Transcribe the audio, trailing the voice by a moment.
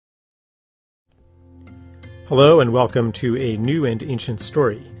Hello and welcome to A New and Ancient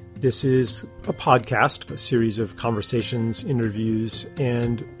Story. This is a podcast, a series of conversations, interviews,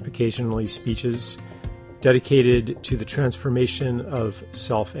 and occasionally speeches dedicated to the transformation of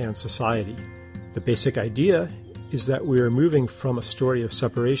self and society. The basic idea is that we are moving from a story of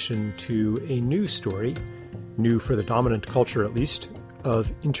separation to a new story, new for the dominant culture at least,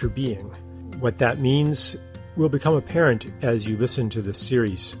 of interbeing. What that means will become apparent as you listen to this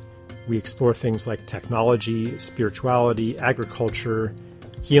series. We explore things like technology, spirituality, agriculture,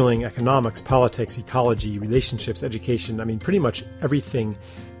 healing, economics, politics, ecology, relationships, education. Pretty much everything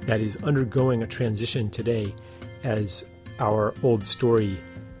that is undergoing a transition today as our old story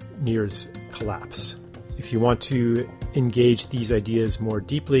nears collapse. If you want to engage these ideas more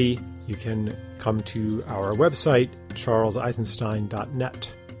deeply, you can come to our website,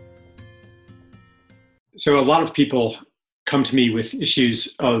 charleseisenstein.net. So a lot of people come to me with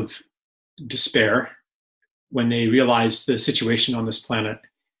issues of despair when they realize the situation on this planet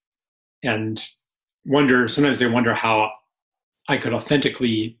and sometimes they wonder how I could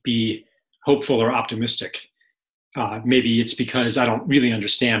authentically be hopeful or optimistic. Maybe it's because I don't really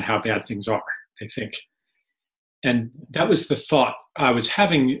understand how bad things are, they think. And that was the thought I was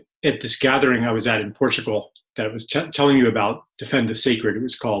having at this gathering I was at in Portugal that I was telling you about, Defend the Sacred, it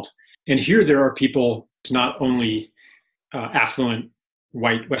was called. And here there are people, it's not only affluent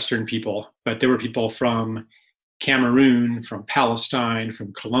white Western people, but there were people from Cameroon, from Palestine,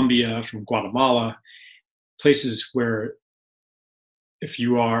 from Colombia, from Guatemala, places where if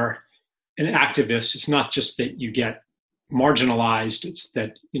you are an activist, it's not just that you get marginalized, it's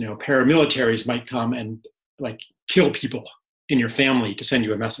that, paramilitaries might come and kill people in your family to send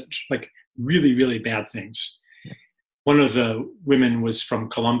you a message, really, really bad things. One of the women was from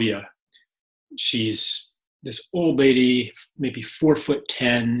Colombia. She's this old lady, maybe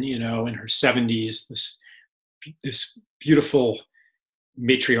 4'10", in her 70s, this beautiful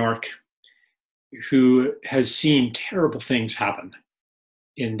matriarch who has seen terrible things happen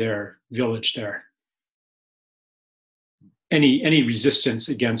in their village there. Any resistance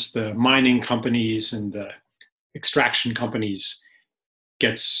against the mining companies and the extraction companies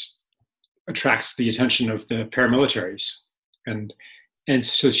attracts the attention of the paramilitaries. And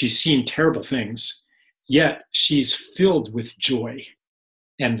so she's seen terrible things. Yet she's filled with joy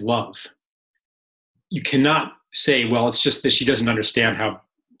and love. You cannot say, well, it's just that she doesn't understand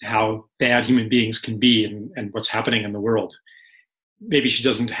how bad human beings can be and what's happening in the world. Maybe she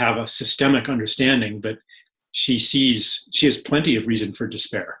doesn't have a systemic understanding, but she has plenty of reason for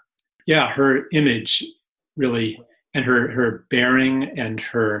despair. Yeah, her image really, and her bearing and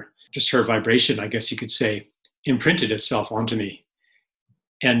her vibration, I guess you could say, imprinted itself onto me.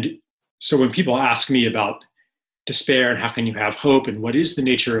 And so when people ask me about despair and how can you have hope and what is the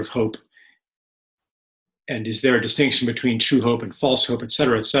nature of hope, and is there a distinction between true hope and false hope, et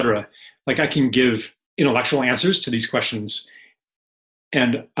cetera, I can give intellectual answers to these questions.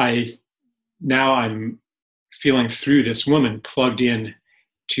 And I'm feeling through this woman plugged in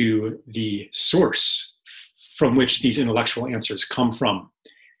to the source from which these intellectual answers come from.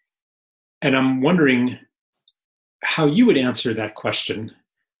 And I'm wondering how you would answer that question.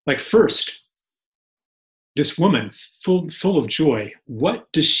 First, this woman full of joy, what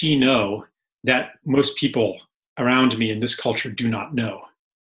does she know that most people around me in this culture do not know?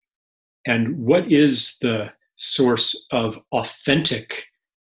 And what is the source of authentic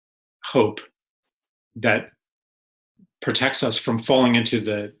hope that protects us from falling into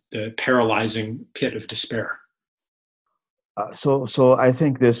the paralyzing pit of despair? So I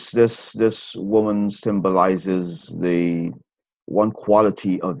think this woman symbolizes the one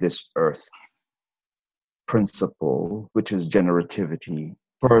quality of this earth principle, which is generativity.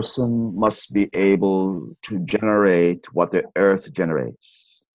 Person must be able to generate what the earth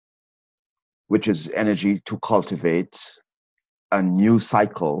generates, which is energy to cultivate a new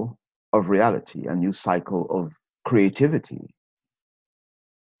cycle of reality, a new cycle of creativity.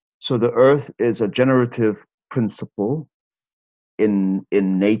 So the earth is a generative principle in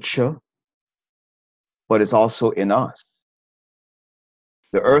nature, but it's also in us.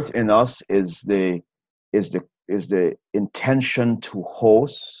 The earth in us is the intention to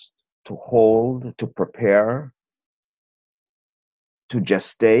host, to hold, to prepare, to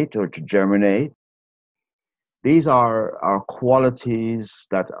gestate or to germinate. These are our qualities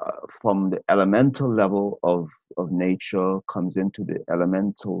that from the elemental level of nature comes into the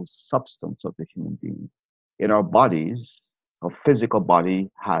elemental substance of the human being. In our bodies, our physical body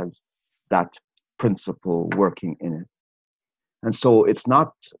has that principle working in it. And so it's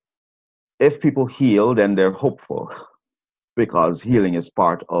not, if people heal, then they're hopeful, because healing is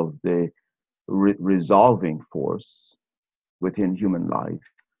part of the resolving force within human life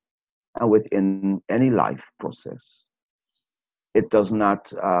and within any life process. It does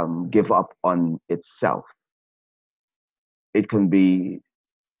not give up on itself. It can be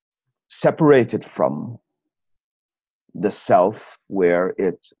separated from the self, where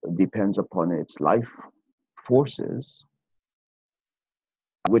it depends upon its life forces,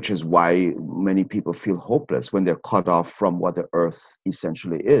 which is why many people feel hopeless when they're cut off from what the earth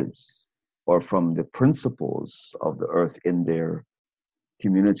essentially is, or from the principles of the earth in their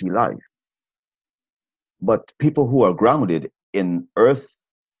community life. But people who are grounded in earth,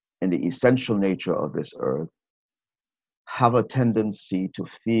 in the essential nature of this earth, have a tendency to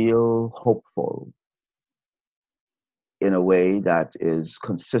feel hopeful in a way that is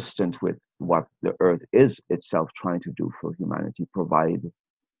consistent with what the earth is itself trying to do for humanity, provide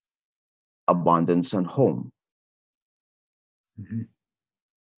abundance and home. Mm-hmm.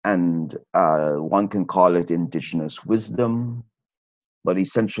 And one can call it indigenous wisdom, but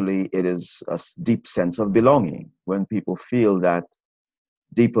essentially it is a deep sense of belonging. When people feel that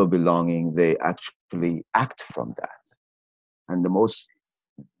deeper belonging, they actually act from that. And the most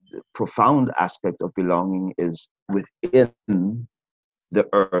profound aspect of belonging is within the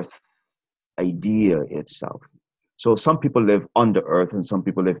earth idea itself. So some people live on the earth and some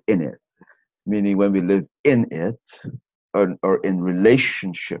people live in it, meaning when we live in it, or in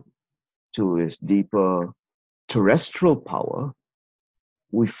relationship to its deeper terrestrial power,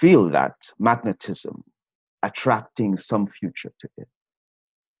 we feel that magnetism attracting some future to it.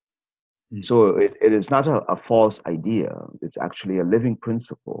 So it is not a false idea. It's actually a living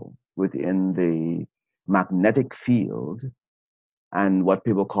principle within the magnetic field. And what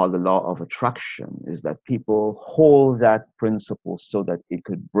people call the law of attraction is that people hold that principle so that it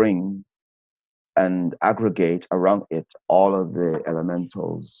could bring and aggregate around it all of the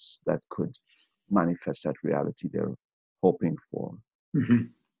elementals that could manifest that reality they're hoping for. Mm-hmm.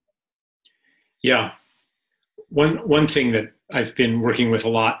 Yeah. One thing that I've been working with a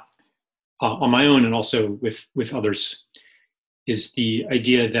lot on my own and also with others is the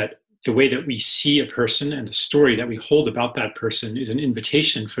idea that the way that we see a person and the story that we hold about that person is an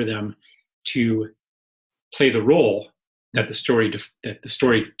invitation for them to play the role that the story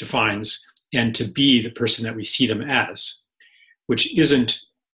defines, and to be the person that we see them as, which isn't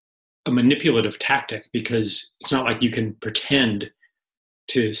a manipulative tactic, because it's not like you can pretend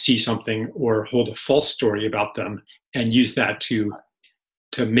to see something or hold a false story about them and use that to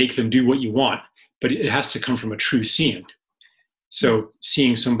make them do what you want, but it has to come from a true seeing. So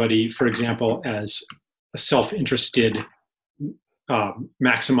seeing somebody, for example, as a self-interested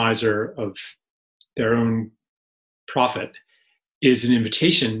maximizer of their own profit is an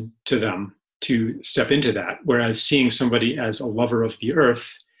invitation to them to step into that. Whereas seeing somebody as a lover of the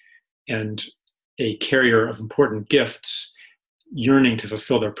earth and a carrier of important gifts, yearning to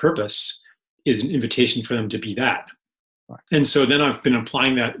fulfill their purpose, is an invitation for them to be that. Right. And so then I've been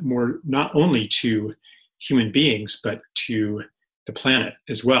applying that more, not only to human beings, but to the planet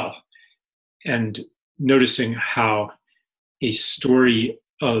as well. And noticing how a story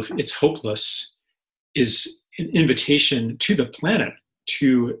of it's hopeless is an invitation to the planet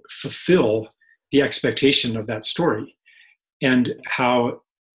to fulfill the expectation of that story. And how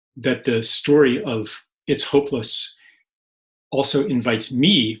that the story of it's hopeless also invites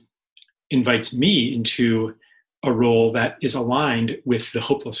me into a role that is aligned with the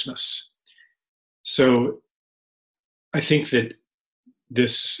hopelessness. So I think that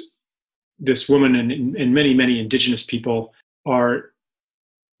this woman and many indigenous people are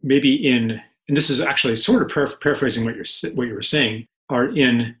maybe in, and this is actually sort of paraphrasing what you were saying, are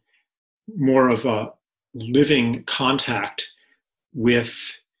in more of a living contact with,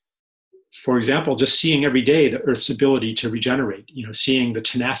 for example, just seeing every day the Earth's ability to regenerate, seeing the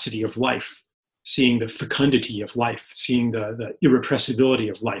tenacity of life, seeing the fecundity of life, seeing the irrepressibility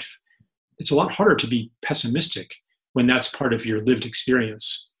of life. It's a lot harder to be pessimistic when that's part of your lived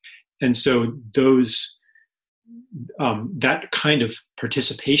experience. And so that kind of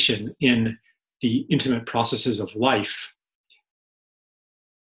participation in the intimate processes of life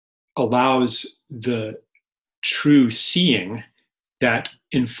allows the true seeing that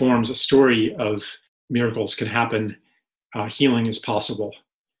informs a story of miracles can happen, healing is possible,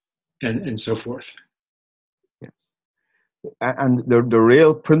 and so forth. And the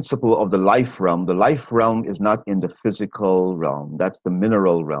real principle of the life realm is not in the physical realm. That's the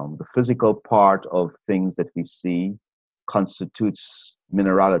mineral realm. The physical part of things that we see constitutes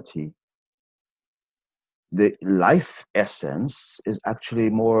minerality. The life essence is actually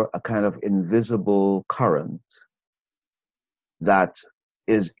more a kind of invisible current that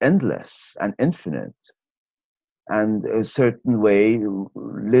is endless and infinite, and a certain way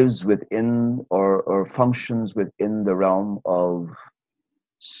lives within or functions within the realm of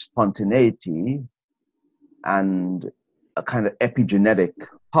spontaneity and a kind of epigenetic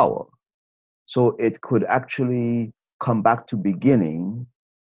power. So it could actually come back to beginning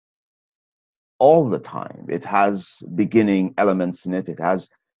all the time. It has beginning elements in it. It has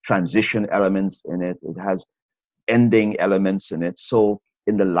transition elements in it. It has ending elements in it. So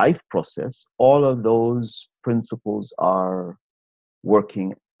in the life process, all of those principles are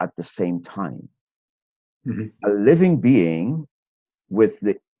working at the same time. Mm-hmm. A living being with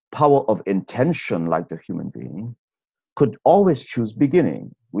the power of intention, like the human being, could always choose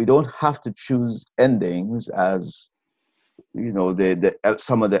beginning. We don't have to choose endings as, you know,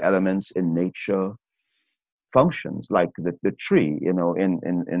 some of the elements in nature functions, like the tree, you know, in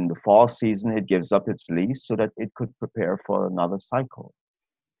the fall season, it gives up its leaves so that it could prepare for another cycle.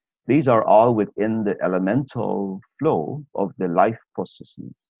 These are all within the elemental flow of the life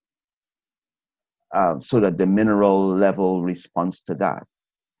processes, so that the mineral level responds to that.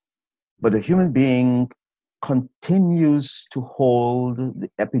 But the human being continues to hold the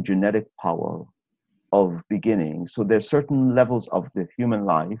epigenetic power of beginning. So there's certain levels of the human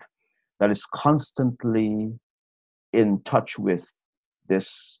life that is constantly in touch with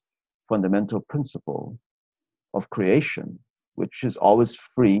this fundamental principle of creation, which is always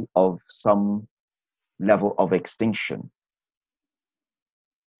free of some level of extinction.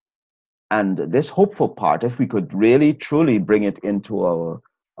 And this hopeful part, if we could really truly bring it into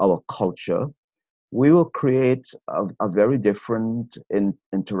our culture, we will create a very different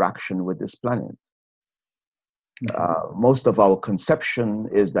interaction with this planet. Most of our conception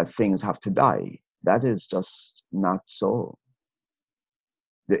is that things have to die. That is just not so.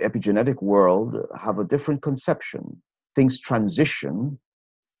 The epigenetic world have a different conception. Things transition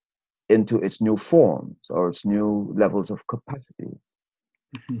into its new forms or its new levels of capacity.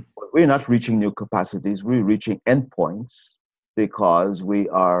 Mm-hmm. But we're not reaching new capacities, we're reaching endpoints because we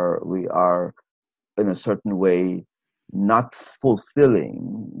are in a certain way not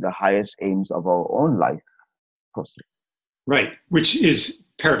fulfilling the highest aims of our own life process. Right, which is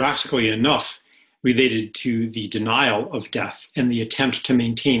paradoxically enough related to the denial of death and the attempt to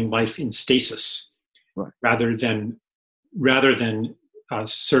maintain life in stasis, right, rather than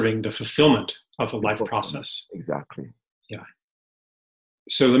serving the fulfillment of a life process. Exactly. Yeah.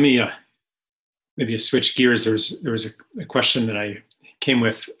 So let me maybe switch gears. There was a question that I came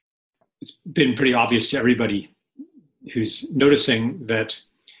with. It's been pretty obvious to everybody who's noticing that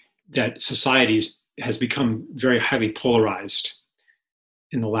societies has become very highly polarized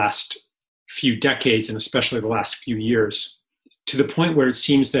in the last few decades, and especially the last few years, to the point where it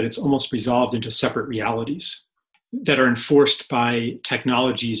seems that it's almost resolved into separate realities that are enforced by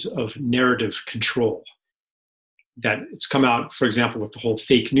technologies of narrative control. That it's come out, for example, with the whole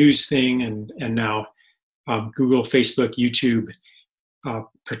fake news thing, and now Google, Facebook, YouTube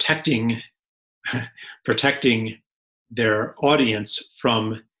protecting their audience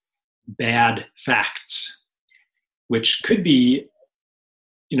from bad facts, which could be,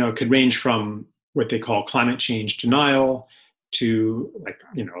 it could range from what they call climate change denial to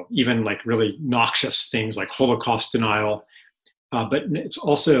even really noxious things like Holocaust denial. But it's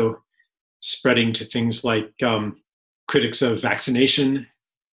also spreading to things like critics of vaccination,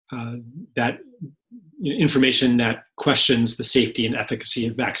 that information that questions the safety and efficacy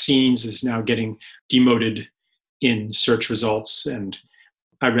of vaccines is now getting demoted in search results. And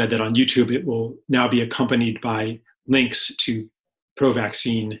I read that on YouTube, it will now be accompanied by links to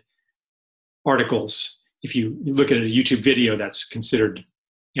pro-vaccine articles. If you look at a YouTube video that's considered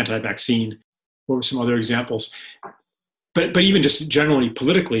anti-vaccine, what were some other examples? But even just generally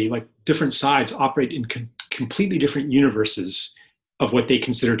politically, like different sides operate in completely different universes of what they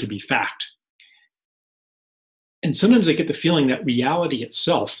consider to be fact. And sometimes I get the feeling that reality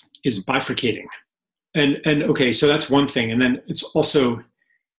itself is bifurcating. And okay, so that's one thing. And then it's also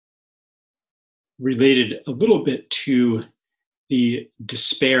related a little bit to the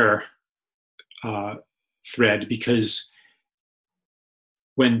despair thread, because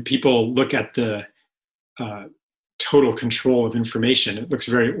when people look at the total control of information, it looks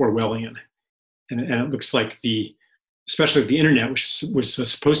very Orwellian. And it looks like especially the internet, which was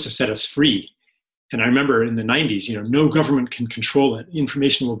supposed to set us free. And I remember in the 90s, no government can control it.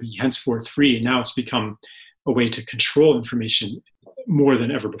 Information will be henceforth free. And now it's become a way to control information more than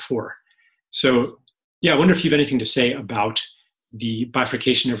ever before. So, yeah, I wonder if you have anything to say about the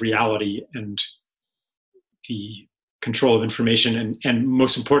bifurcation of reality and the control of information, and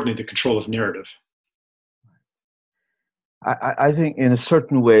most importantly, the control of narrative. I think in a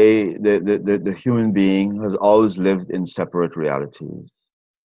certain way, the human being has always lived in separate realities.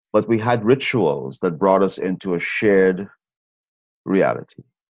 But we had rituals that brought us into a shared reality.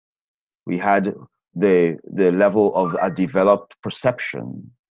 We had the level of a developed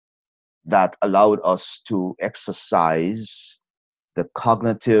perception that allowed us to exercise the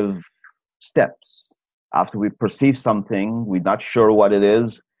cognitive steps. After we perceive something, we're not sure what it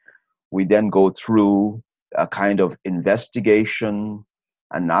is, we then go through a kind of investigation,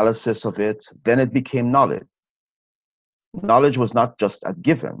 analysis of it, then it became knowledge. Knowledge was not just a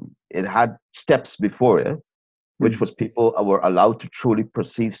given, it had steps before it, which was people were allowed to truly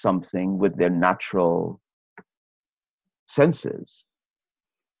perceive something with their natural senses.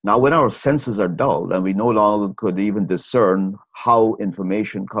 Now, when our senses are dulled and we no longer could even discern how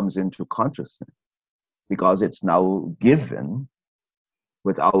information comes into consciousness, because it's now given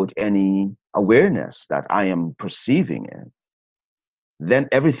without any awareness that I am perceiving it, then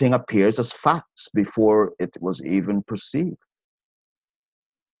everything appears as facts before it was even perceived.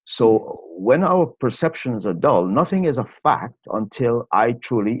 So when our perceptions are dull, nothing is a fact until I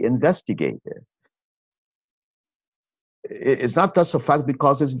truly investigate it. It's not just a fact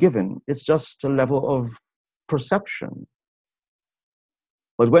because it's given, it's just a level of perception.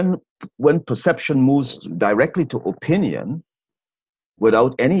 But when perception moves directly to opinion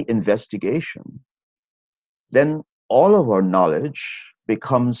without any investigation, then all of our knowledge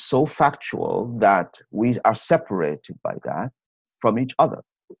becomes so factual that we are separated by that from each other.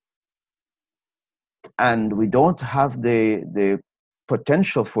 And we don't have the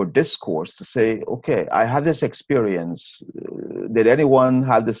potential for discourse to say, okay, I had this experience. Did anyone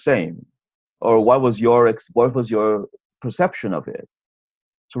have the same? Or what was your perception of it?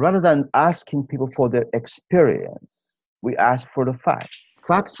 So rather than asking people for their experience, we ask for the facts.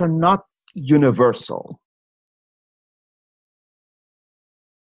 Facts are not universal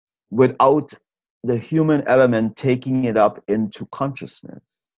without the human element taking it up into consciousness.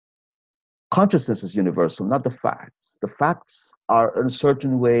 Consciousness is universal, not the facts. The facts are in a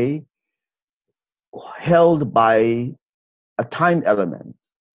certain way held by a time element.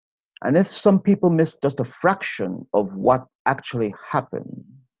 And if some people miss just a fraction of what actually happened,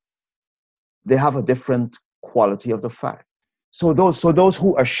 they have a different quality of the fact. So those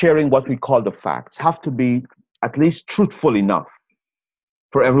who are sharing what we call the facts have to be at least truthful enough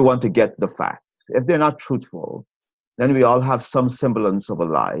for everyone to get the facts. If they're not truthful, then we all have some semblance of a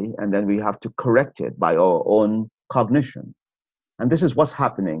lie, and then we have to correct it by our own cognition. And this is what's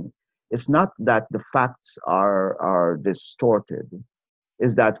happening. It's not that the facts are distorted,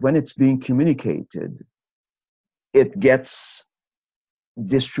 it's that when it's being communicated, it gets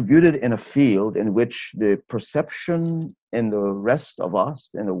distributed in a field in which the perception in the rest of us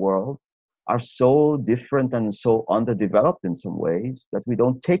in the world are so different and so underdeveloped in some ways that we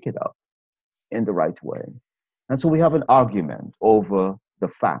don't take it up in the right way. And so we have an argument over the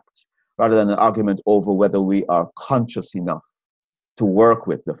facts rather than an argument over whether we are conscious enough to work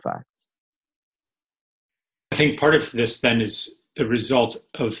with the facts. I think part of this then is the result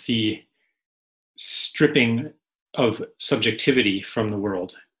of the stripping of subjectivity from the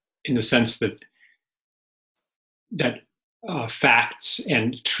world, in the sense that facts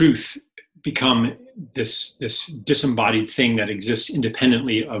and truth become this disembodied thing that exists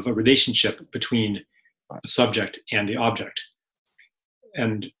independently of a relationship between the subject and the object.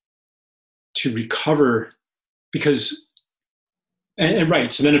 And to recover, because and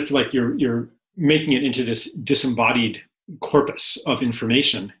right, so then if like you're making it into this disembodied corpus of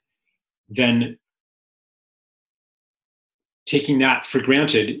information, then taking that for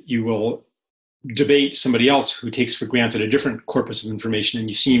granted, you will debate somebody else who takes for granted a different corpus of information, and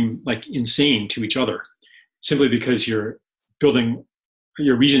you seem like insane to each other simply because you're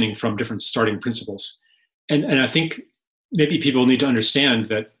reasoning from different starting principles. And I think maybe people need to understand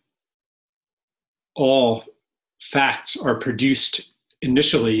that all facts are produced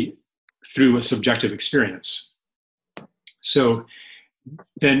initially through a subjective experience. So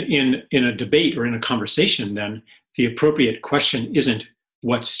then in a debate or in a conversation, then the appropriate question isn't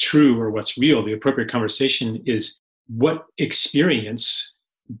what's true or what's real. The appropriate conversation is what experience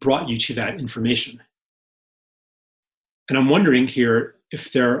brought you to that information. And I'm wondering here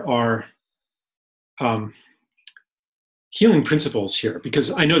if there are healing principles here,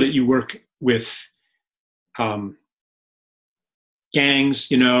 because I know that you work with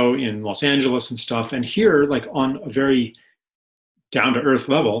gangs, in Los Angeles and stuff. And here, like on a very down-to-earth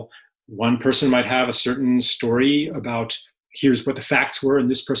level, one person might have a certain story about here's what the facts were, and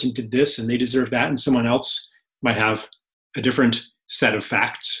this person did this, and they deserve that, and someone else might have a different set of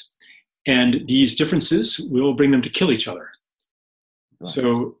facts. And these differences will bring them to kill each other. Right.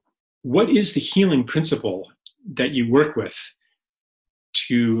 So what is the healing principle that you work with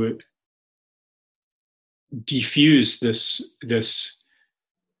to defuse this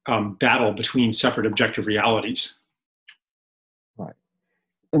battle between separate objective realities? Right.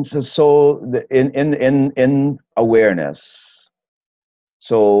 And in awareness,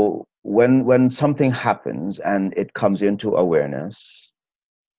 so when something happens and it comes into awareness,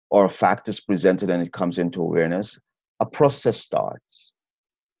 or a fact is presented and it comes into awareness, a process starts.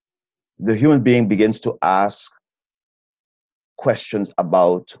 The human being begins to ask questions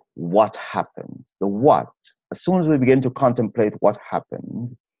about what happened, the what. As soon as we begin to contemplate what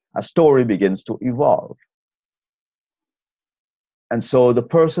happened, a story begins to evolve. And so the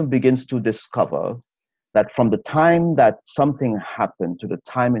person begins to discover that from the time that something happened to the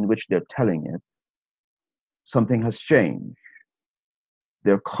time in which they're telling it, something has changed.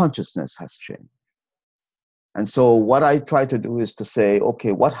 Their consciousness has changed. And so what I try to do is to say,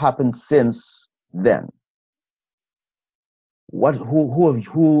 okay, what happened since then?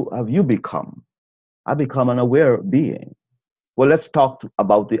 Who have you become? I become an aware being. Well, let's talk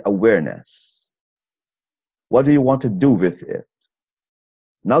about the awareness. What do you want to do with it?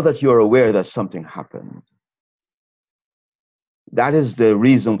 Now that you're aware that something happened, that is the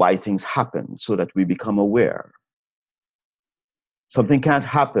reason why things happen, so that we become aware. Something can't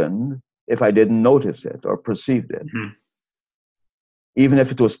happen if I didn't notice it or perceive it. Mm-hmm. Even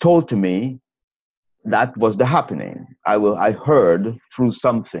if it was told to me, that was the happening. I heard through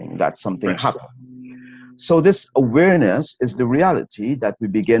something that something right. happened. So this awareness is the reality that we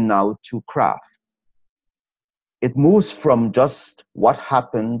begin now to craft. It moves from just what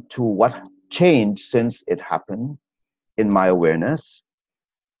happened to what changed since it happened in my awareness,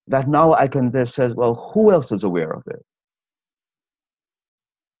 that now I can just say, well, who else is aware of it?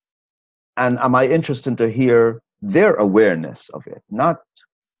 And am I interested to hear their awareness of it, not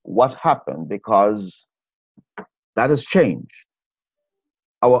what happened, because that has changed.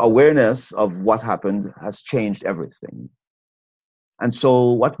 Our awareness of what happened has changed everything. And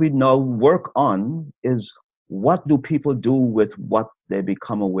so what we now work on is, what do people do with what they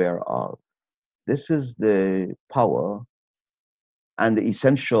become aware of? This is the power and the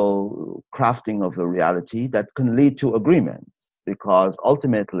essential crafting of the reality that can lead to agreement, because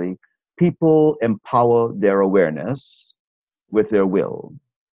ultimately people empower their awareness with their will.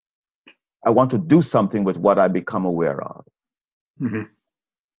 I want to do something with what I become aware of. Mm-hmm.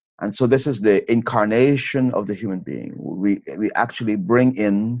 And so this is the incarnation of the human being. We actually bring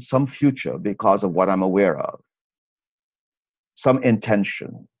in some future because of what I'm aware of, some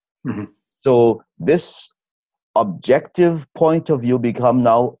intention. Mm-hmm. So this objective point of view become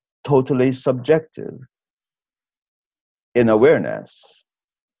now totally subjective in awareness.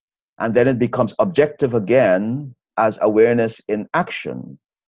 And then it becomes objective again as awareness in action,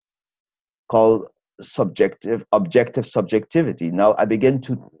 called objective subjectivity. Now I begin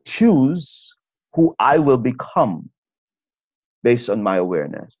to choose who I will become based on my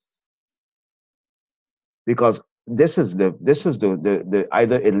awareness, because this is the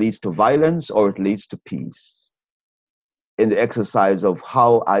either it leads to violence or it leads to peace in the exercise of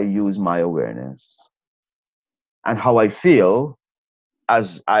how I use my awareness and how I feel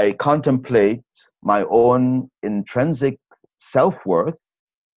as I contemplate my own intrinsic self-worth.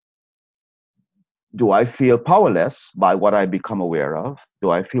 Do I feel powerless by what I become aware of? Do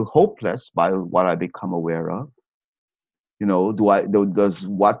I feel hopeless by what I become aware of? You know, does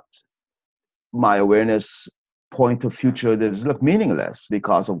what my awareness point of future does look meaningless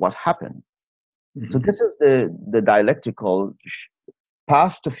because of what happened? Mm-hmm. So this is the dialectical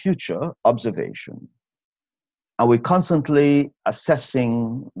past to future observation. And we're constantly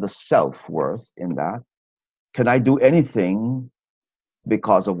assessing the self-worth in that. Can I do anything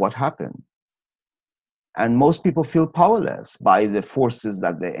because of what happened? And most people feel powerless by the forces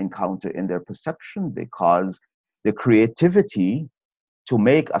that they encounter in their perception, because the creativity to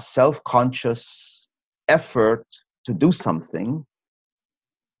make a self-conscious effort to do something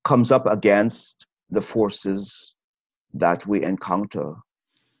comes up against the forces that we encounter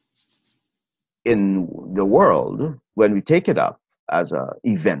in the world when we take it up as an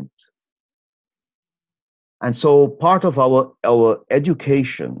event. And so part of our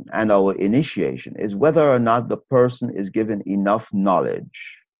education and our initiation is whether or not the person is given enough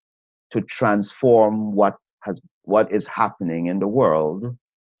knowledge to transform what is happening in the world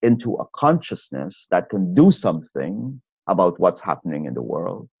into a consciousness that can do something about what's happening in the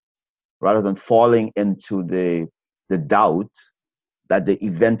world, rather than falling into the doubt that the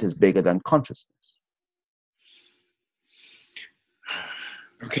event is bigger than consciousness.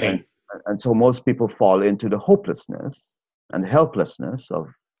 Okay. And so most people fall into the hopelessness and helplessness of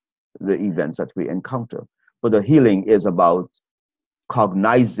the events that we encounter. But the healing is about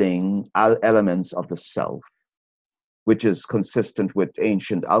cognizing elements of the self, which is consistent with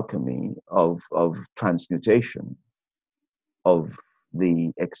ancient alchemy of transmutation, of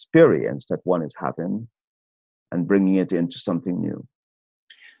the experience that one is having and bringing it into something new.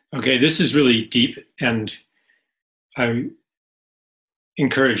 Okay, this is really deep, and I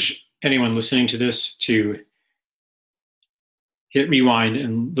encourage anyone listening to this to hit rewind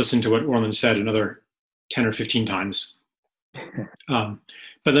and listen to what Orland said another 10 or 15 times. But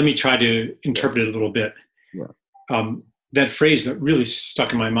let me try to interpret it a little bit. Yeah. That phrase that really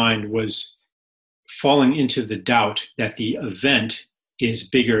stuck in my mind was falling into the doubt that the event is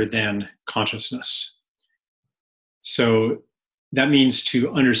bigger than consciousness. So that means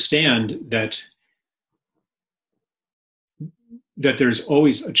to understand that there's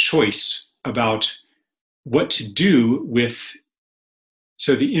always a choice about what to do with.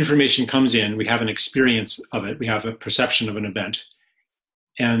 So the information comes in, we have an experience of it, we have a perception of an event.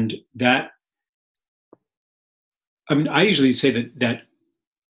 And that, I mean, I usually say that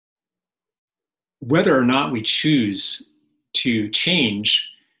whether or not we choose to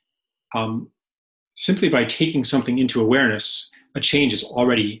change, simply by taking something into awareness, a change has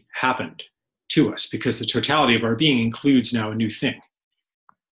already happened to us because the totality of our being includes now a new thing.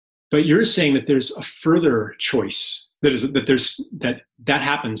 But you're saying that there's a further choice, that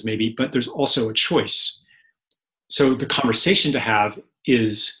happens maybe, but there's also a choice. So the conversation to have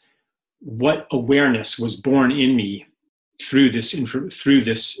is what awareness was born in me through this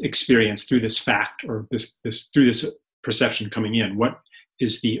experience, through this fact, or through this perception coming in. What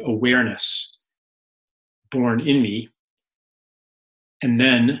is the awareness born in me? And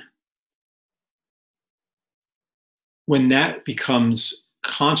then when that becomes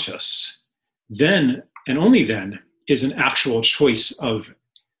conscious, then and only then is an actual choice of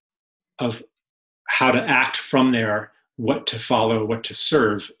how to act from there, what to follow, what to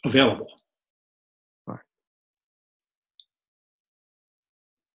serve, available. Right.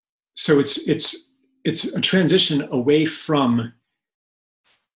 So it's a transition away from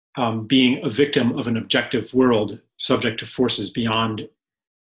being a victim of an objective world subject to forces beyond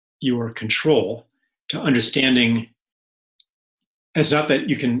your control, to understanding. It's not that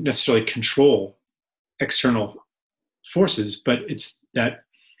you can necessarily control external forces, but it's that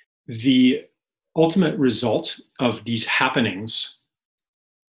the ultimate result of these happenings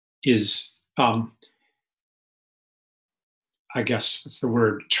is, I guess, what's the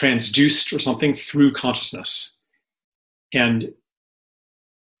word, transduced or something through consciousness. And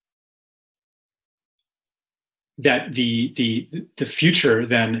that the future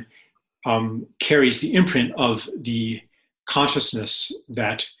then carries the imprint of the consciousness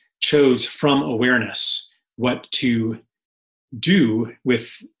that chose from awareness what to do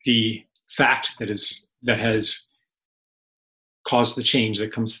with the fact that has caused the change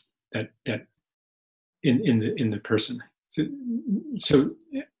that comes that in the person. So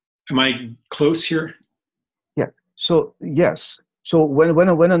am I close here? Yeah. So yes. So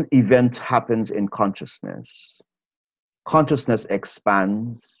when an event happens in consciousness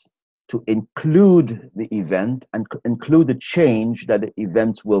expands to include the event and include the change that the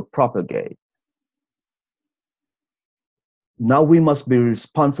event will propagate. Now we must be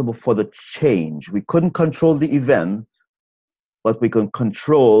responsible for the change. We couldn't control the event, but we can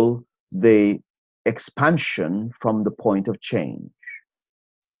control the expansion from the point of change.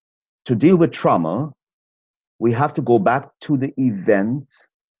 To deal with trauma, we have to go back to the event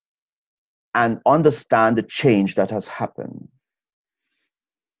and understand the change that has happened.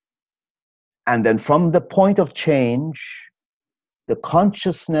 And then from the point of change, the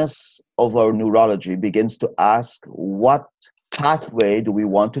consciousness of our neurology begins to ask, what pathway do we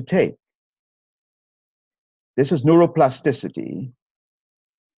want to take? This is neuroplasticity.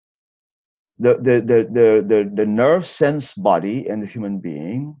 The nerve sense body in the human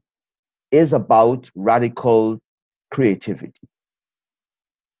being is about radical creativity.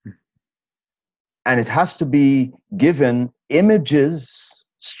 And it has to be given images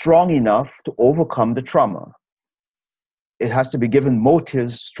strong enough to overcome the trauma. It has to be given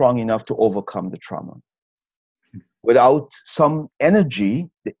motives strong enough to overcome the trauma. Without some energy,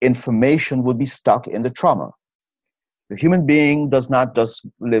 the information will be stuck in the trauma. The human being does not just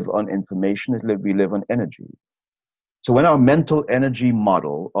live on information, we live on energy. So when our mental energy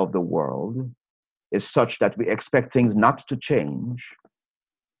model of the world is such that we expect things not to change,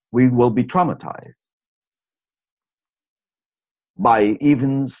 we will be traumatized by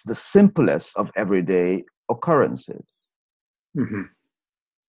even the simplest of everyday occurrences. Mm-hmm.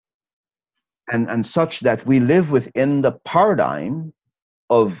 and such that we live within the paradigm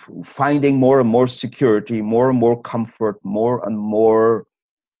of finding more and more security, more and more comfort, more and more,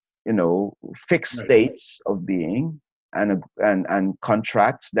 fixed Right. states of being, and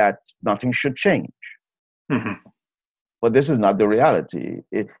contracts that nothing should change. Mm-hmm. But this is not the reality.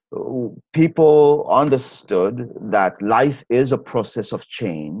 People understood that life is a process of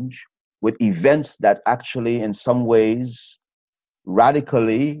change with events that actually, in some ways,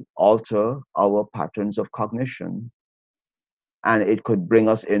 radically alter our patterns of cognition, and it could bring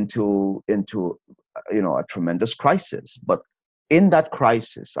us into a tremendous crisis. But in that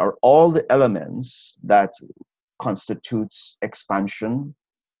crisis are all the elements that constitutes expansion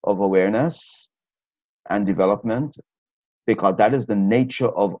of awareness and development, because that is the nature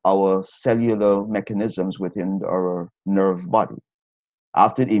of our cellular mechanisms within our nerve body.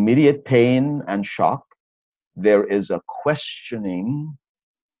 After immediate pain and shock, there is a questioning,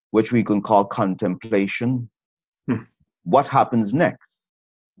 which we can call contemplation. What happens next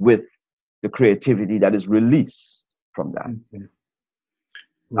with the creativity that is released from that? Mm-hmm.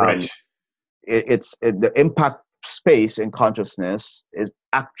 Right. The impact space in consciousness is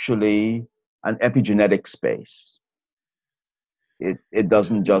actually an epigenetic space. It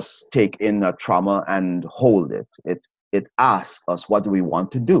doesn't just take in a trauma and hold it. It asks us, what do we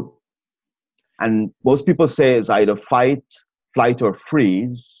want to do? And most people say it's either fight, flight, or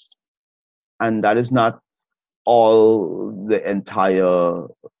freeze. And that is not all the entire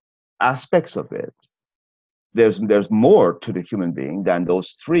aspects of it. There's more to the human being than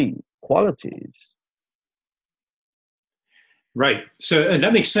those three qualities. Right. So, and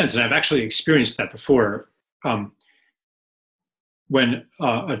that makes sense. And I've actually experienced that before. When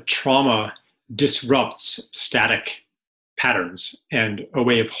a trauma disrupts static patterns and a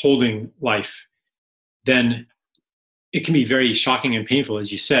way of holding life, then it can be very shocking and painful,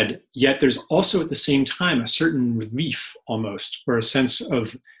 as you said. Yet there's also at the same time a certain relief almost, or a sense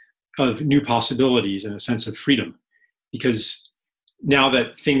of new possibilities and a sense of freedom. Because now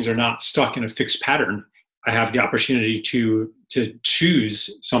that things are not stuck in a fixed pattern, I have the opportunity to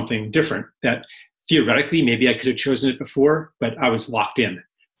choose something different that theoretically maybe I could have chosen it before, but I was locked in.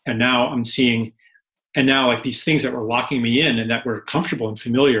 And now I'm seeing, and now like these things that were locking me in and that were comfortable and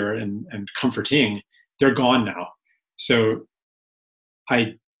familiar and comforting, they're gone now. So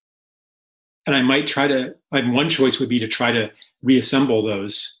I might try to, like, one choice would be to try to reassemble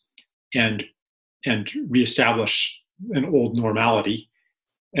those and reestablish an old normality.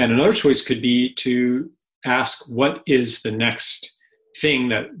 And another choice could be to ask, what is the next thing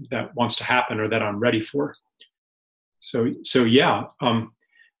that wants to happen or that I'm ready for? So yeah. And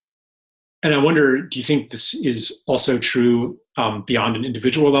I wonder, do you think this is also true beyond an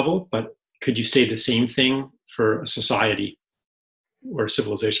individual level, but could you say the same thing for a society or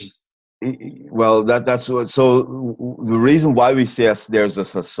civilization? Well, that's what. So the reason why we say there's a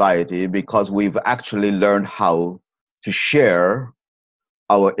society, because we've actually learned how to share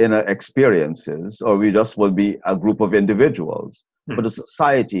our inner experiences, or we just will be a group of individuals. But a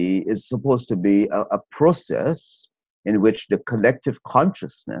society is supposed to be a process in which the collective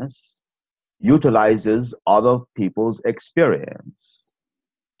consciousness utilizes other people's experience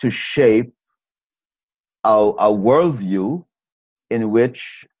to shape a worldview in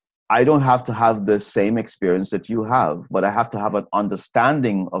which I don't have to have the same experience that you have, but I have to have an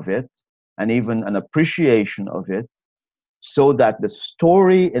understanding of it and even an appreciation of it, so that the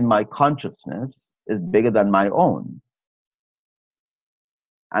story in my consciousness is bigger than my own.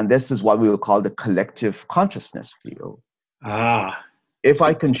 And this is what we will call the collective consciousness field. If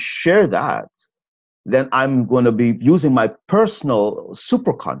I can share that, then I'm going to be using my personal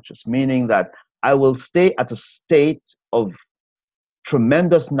superconscious, meaning that I will stay at a state of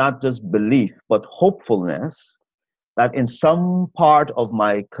tremendous, not just belief, but hopefulness, that in some part of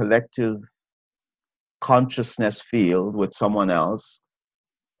my collective consciousness field with someone else,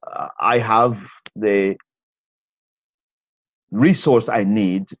 I have the resource I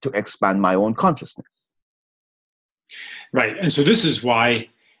need to expand my own consciousness. Right. And so this is why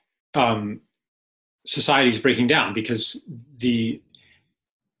society is breaking down, because these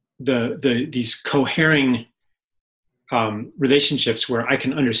cohering relationships where I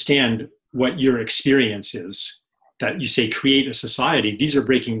can understand what your experience is, that you say create a society, these are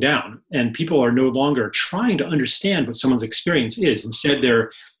breaking down. And people are no longer trying to understand what someone's experience is. Instead,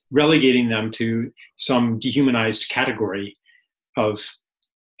 they're relegating them to some dehumanized category of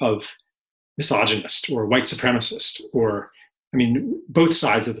misogynist or white supremacist, or, I mean, both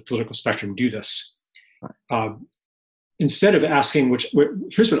sides of the political spectrum do this. Instead of asking,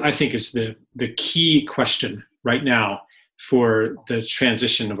 here's what I think is the key question right now for the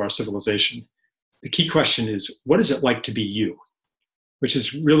transition of our civilization. the key question is, what is it like to be you? Which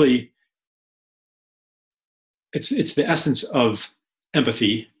is really, it's the essence of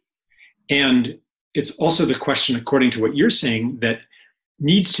empathy. And it's also the question, according to what you're saying, that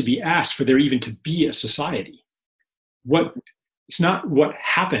needs to be asked for there even to be a society. It's not what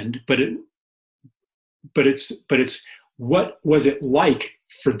happened, but it's what was it like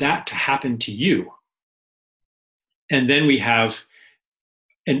for that to happen to you? And then we have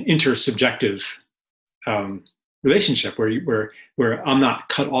an intersubjective relationship where I'm not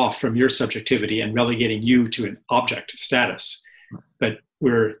cut off from your subjectivity and relegating you to an object status, but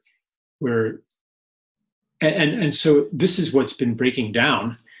and so this is what's been breaking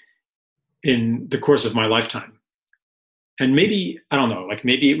down in the course of my lifetime. And maybe, I don't know, like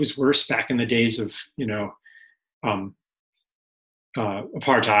maybe it was worse back in the days of,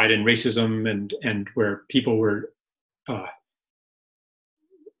 apartheid and racism and where people were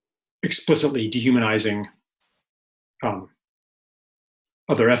explicitly dehumanizing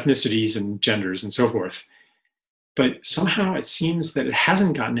other ethnicities and genders and so forth. But somehow it seems that it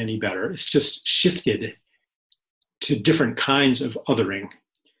hasn't gotten any better. It's just shifted to different kinds of othering.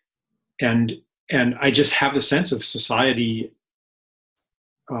 And I just have the sense of society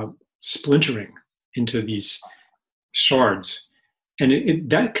splintering into these shards. And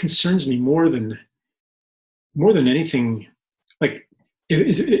that concerns me more than anything. Like,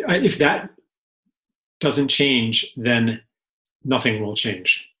 if that doesn't change, then nothing will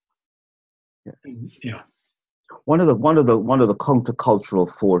change. Yeah. One of the countercultural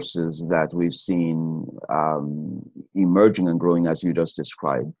forces that we've seen emerging and growing, as you just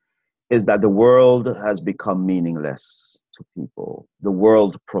described, is that the world has become meaningless to people. The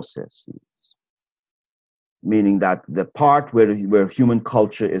world processes, meaning that the part where human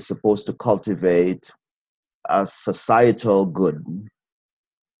culture is supposed to cultivate a societal good,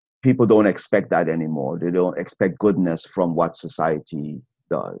 people don't expect that anymore. They don't expect goodness from what society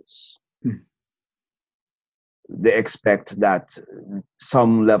does. They expect that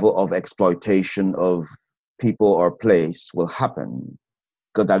some level of exploitation of people or place will happen,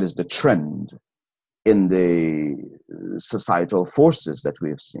 because that is the trend in the societal forces that we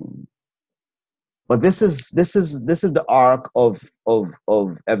have seen. But this is the arc of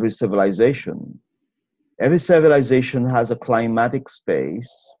every civilization. Every civilization has a climatic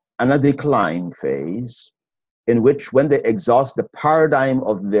space and a decline phase in which, when they exhaust the paradigm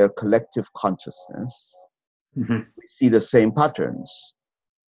of their collective consciousness, we see the same patterns.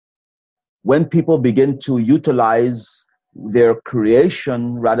 When people begin to utilize their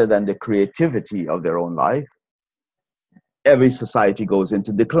creation rather than the creativity of their own life, every society goes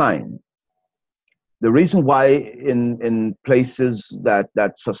into decline. The reason why in places that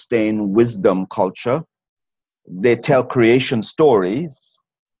sustain wisdom culture, they tell creation stories,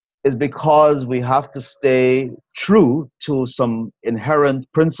 is because we have to stay true to some inherent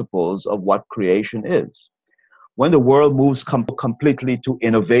principles of what creation is. When the world moves completely to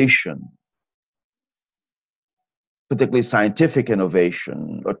innovation, particularly scientific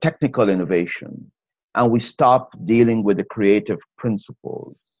innovation or technical innovation, and we stop dealing with the creative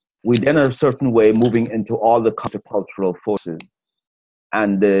principles, we then, in a certain way, moving into all the countercultural forces,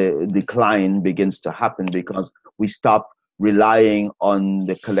 and the decline begins to happen because we stop relying on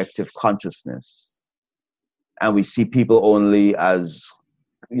the collective consciousness, and we see people only as,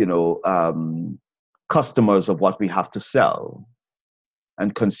 customers of what we have to sell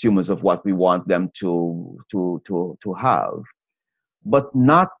and consumers of what we want them to have, but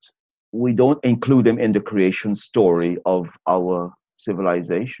we don't include them in the creation story of our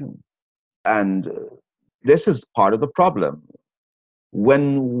civilization. And this is part of the problem.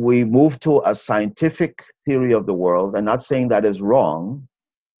 When we move to a scientific theory of the world, and not saying that is wrong,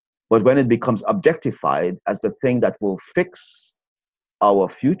 but when it becomes objectified as the thing that will fix our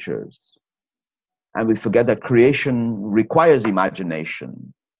futures, and we forget that creation requires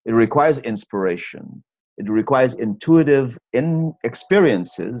imagination, it requires inspiration, it requires intuitive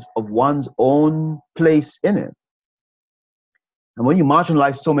experiences of one's own place in it. And when you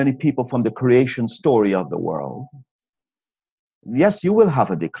marginalize so many people from the creation story of the world, yes, you will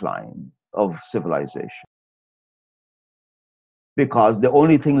have a decline of civilization, because the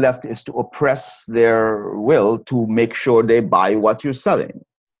only thing left is to oppress their will to make sure they buy what you're selling.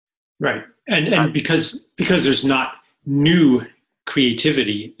 Right. And because there's not new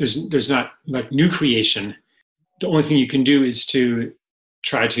creativity, there's not like new creation, the only thing you can do is to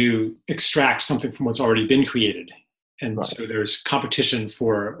try to extract something from what's already been created. And right. So there's competition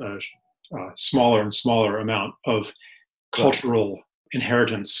for a smaller and smaller amount of cultural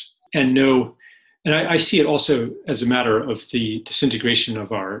inheritance. And I see it also as a matter of the disintegration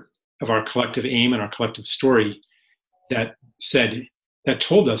of our our collective aim and our collective story that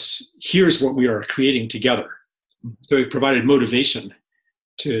told us, here's what we are creating together. So it provided motivation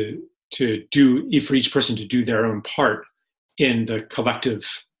to do, for each person to do their own part in the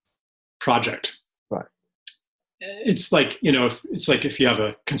collective project. Right. It's like, if you have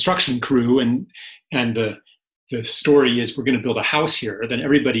a construction crew and the story is we're going to build a house here, then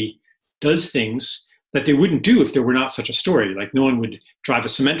everybody does things that they wouldn't do if there were not such a story. Like no one would drive a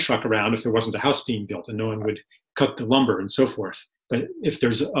cement truck around if there wasn't a house being built, and no one would cut the lumber and so forth. But if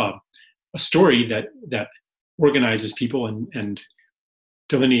there's a story that organizes people and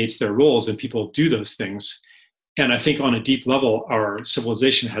delineates their roles, and people do those things. And I think on a deep level, our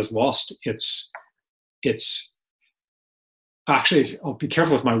civilization has lost its actually, I'll be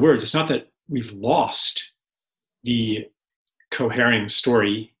careful with my words. It's not that we've lost the cohering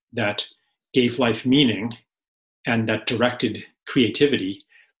story that gave life meaning and that directed creativity.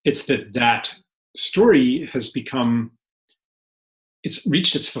 It's that story has it's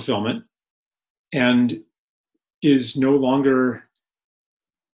reached its fulfillment and is no longer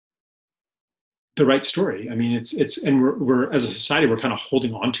the right story. I mean, and we're as a society, we're kind of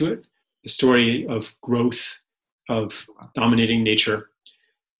holding on to it. The story of growth, of dominating nature,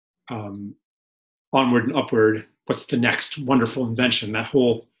 onward and upward. What's the next wonderful invention? That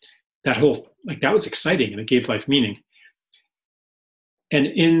whole, like, that was exciting and it gave life meaning. And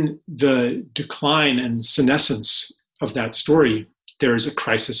in the decline and senescence of that story, there is a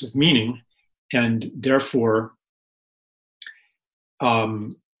crisis of meaning, and therefore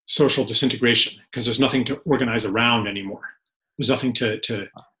social disintegration, because there's nothing to organize around anymore. There's nothing to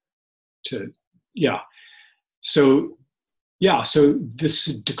So this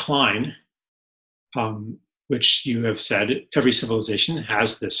decline, which you have said, every civilization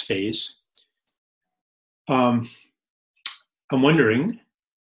has this phase. I'm wondering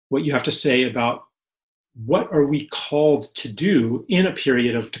what you have to say about what are we called to do in a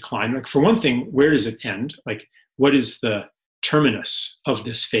period of decline? Like, for one thing, where does it end? Like, what is the terminus of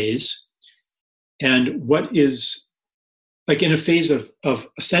this phase? And what is, like, in a phase of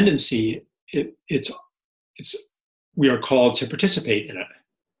ascendancy, we are called to participate in it.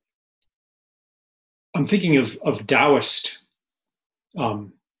 I'm thinking of Taoist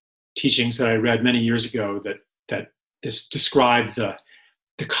teachings that I read many years ago that this describe the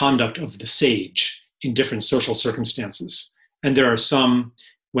conduct of the sage in different social circumstances. And there are some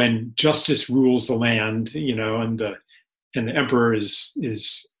when justice rules the land, and the emperor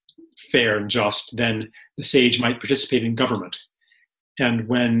is fair and just, then the sage might participate in government. And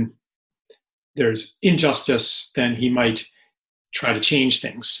when there's injustice, then he might try to change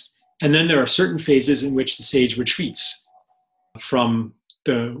things. And then there are certain phases in which the sage retreats from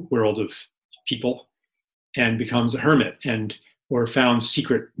the world of people and becomes a hermit, or founds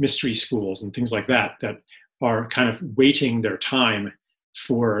secret mystery schools and things like that are kind of waiting their time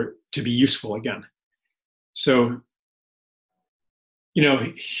to be useful again. So,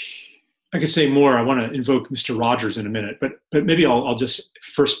 I could say more. I want to invoke Mr. Rogers in a minute, but maybe I'll just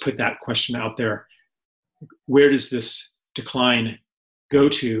first put that question out there. Where does this decline go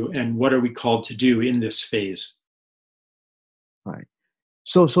to, and what are we called to do in this phase? Right.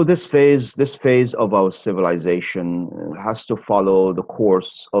 So this phase of our civilization has to follow the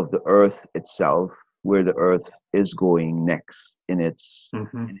course of the Earth itself, where the Earth is going next in its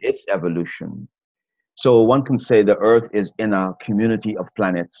evolution. So one can say the Earth is in a community of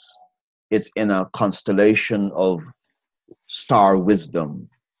planets. It's in a constellation of star wisdom.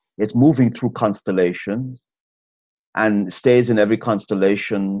 It's moving through constellations and stays in every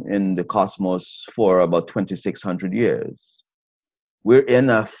constellation in the cosmos for about 2,600 years. We're in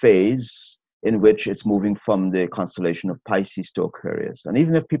a phase in which it's moving from the constellation of Pisces to Aquarius. And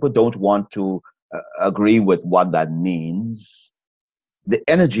even if people don't want to agree with what that means, the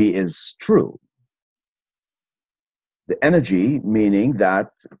energy is true. The energy meaning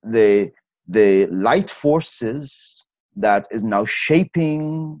that the light forces that is now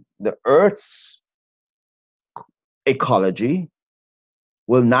shaping the Earth's ecology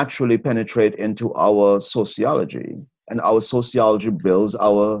will naturally penetrate into our sociology. And our sociology builds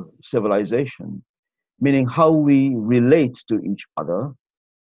our civilization, meaning how we relate to each other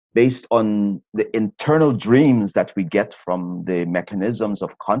based on the internal dreams that we get from the mechanisms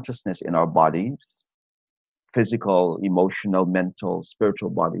of consciousness in our bodies, physical, emotional, mental,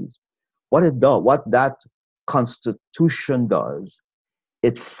 spiritual bodies. What that constitution does,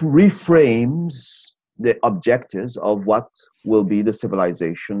 it reframes the objectives of what will be the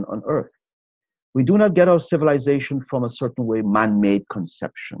civilization on Earth. We do not get our civilization from a certain way, man-made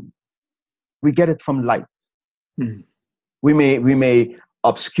conception. We get it from light. We may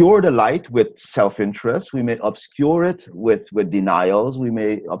obscure the light with self-interest. We may obscure it with denials. We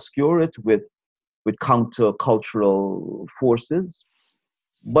may obscure it with countercultural forces.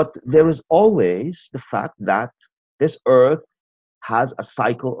 But there is always the fact that this earth has a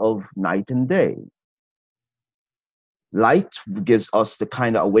cycle of night and day. Light gives us the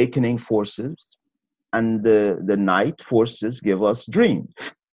kind of awakening forces, and the night forces give us dreams.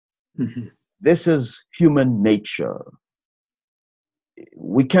 Mm-hmm. This is human nature.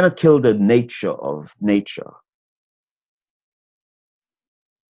 We cannot kill the nature of nature.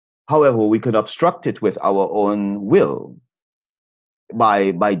 However, we can obstruct it with our own will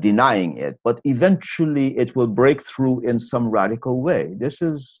by denying it, but eventually it will break through in some radical way. This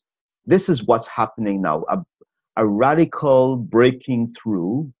is what's happening now, a radical breaking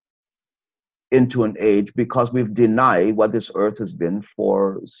through into an age, because we've denied what this earth has been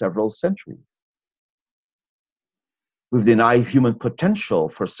for several centuries. We've denied human potential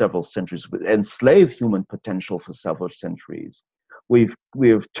for several centuries, enslaved human potential for several centuries. We've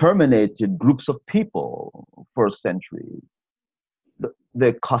terminated groups of people for centuries.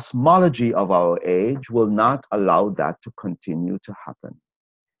 The cosmology of our age will not allow that to continue to happen.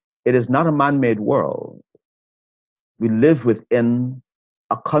 It is not a man-made world. We live within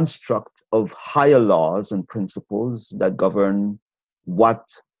a construct of higher laws and principles that govern what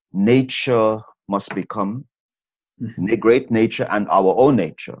nature must become, Mm-hmm. great nature and our own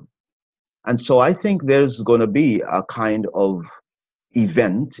nature. And so I think there's going to be a kind of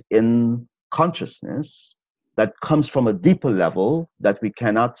event in consciousness that comes from a deeper level that we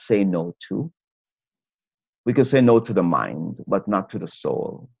cannot say no to. We can say no to the mind, but not to the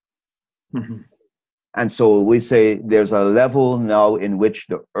soul. Mm-hmm. And so we say there's a level now in which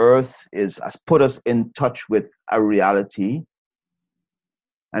the earth has put us in touch with a reality.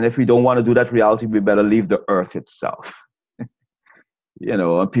 And if we don't want to do that reality, we better leave the earth itself.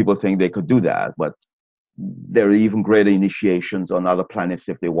 And people think they could do that, but there are even greater initiations on other planets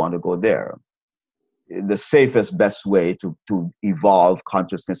if they want to go there. The safest, best way to evolve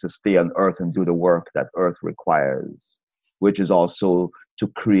consciousness is stay on earth and do the work that earth requires, which is also to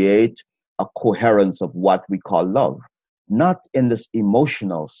create a coherence of what we call love, not in this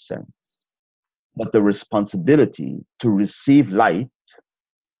emotional sense, but the responsibility to receive light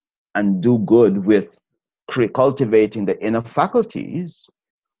and do good with cultivating the inner faculties,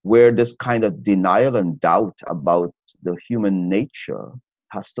 where this kind of denial and doubt about the human nature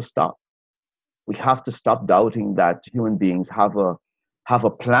has to stop. We have to stop doubting that human beings have a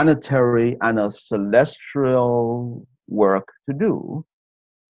planetary and a celestial work to do,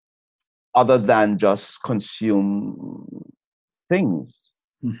 other than just consume things.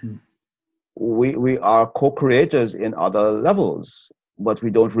 Mm-hmm. We are co-creators in other levels, but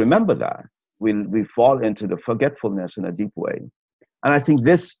we don't remember that. We fall into the forgetfulness in a deep way. And I think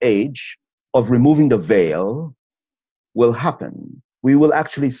this age of removing the veil will happen. We will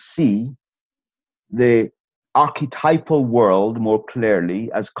actually see the archetypal world more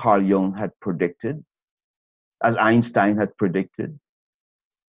clearly, as Carl Jung had predicted, as Einstein had predicted.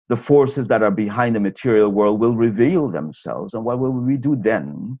 The forces that are behind the material world will reveal themselves. And what will we do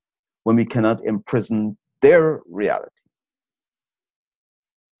then when we cannot imprison their reality?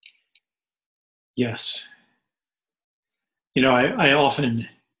 Yes. I often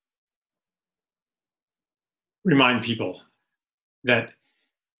remind people that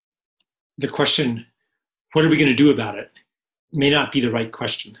the question, what are we going to do about it, may not be the right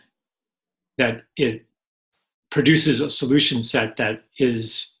question. That it produces a solution set that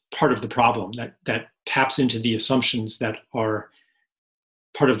is part of the problem, that taps into the assumptions that are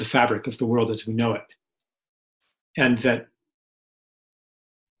part of the fabric of the world as we know it. And that,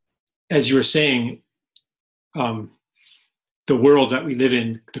 as you were saying, the world that we live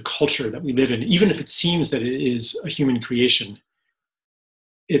in, the culture that we live in, even if it seems that it is a human creation,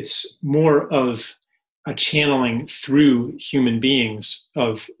 it's more of a channeling through human beings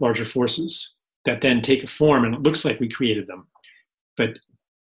of larger forces that then take a form, and it looks like we created them. But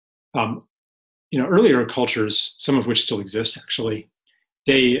earlier cultures, some of which still exist actually,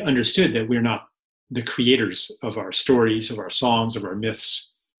 they understood that we're not the creators of our stories, of our songs, of our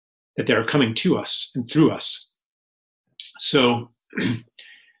myths, that they are coming to us and through us. So,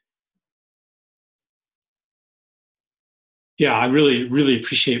 yeah, I really, really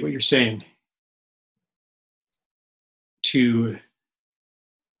appreciate what you're saying.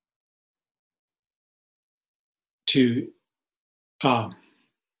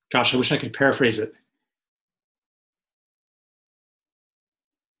 Gosh, I wish I could paraphrase it.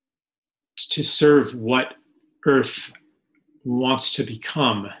 To serve what Earth wants to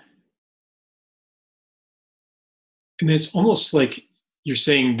become. And it's almost like you're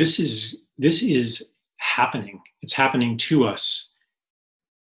saying this is happening. It's happening to us.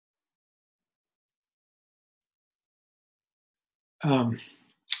 And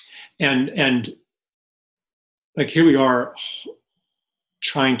like here we are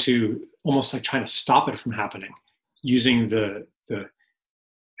trying to stop it from happening, using the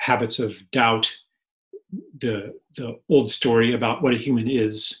habits of doubt, the old story about what a human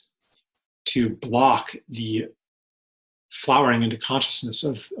is, to block the flowering into consciousness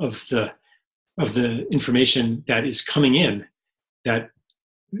of the information that is coming in, that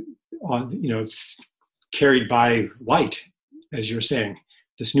carried by light, as you're saying,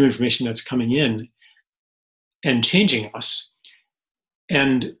 this new information that's coming in and changing us.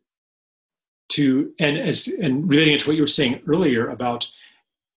 And relating it to what you were saying earlier about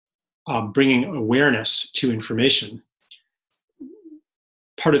bringing awareness to information,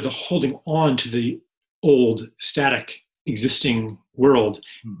 part of the holding on to the old static existing world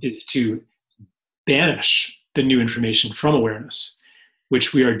is to banish the new information from awareness,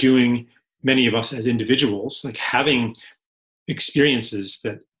 which we are doing, many of us as individuals, like having experiences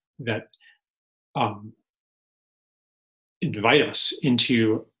that invite us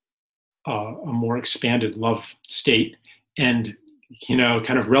into a more expanded love state, and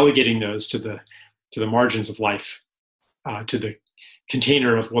kind of relegating those to the margins of life, to the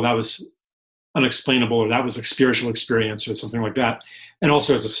container of, well, that was unexplainable, or that was a spiritual experience, or something like that. And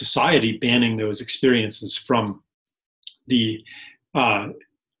also as a society, banning those experiences from the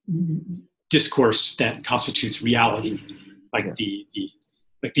discourse that constitutes reality. Like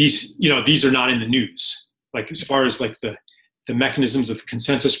these are not in the news. Like as far as like the mechanisms of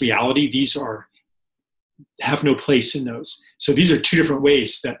consensus reality, these have no place in those. So these are two different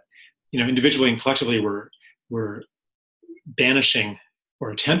ways that, individually and collectively we're banishing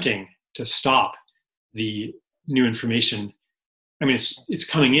or attempting to stop the new information. I mean, it's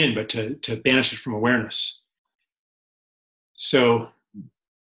coming in, but to banish it from awareness. So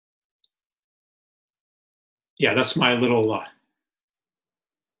yeah, that's my little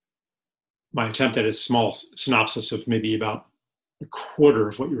my attempt at a small synopsis of maybe about a quarter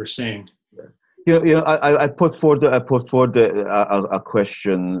of what you were saying. I put forward a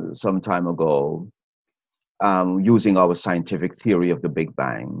question some time ago, using our scientific theory of the Big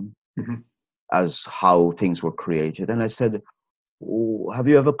Bang as how things were created, and I said, have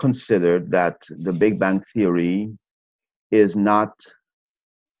you ever considered that the Big Bang theory is not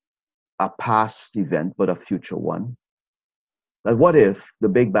a past event but a future one? That what if the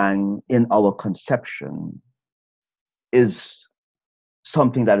Big Bang in our conception is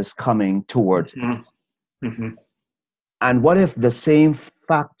something that is coming towards us? And what if the same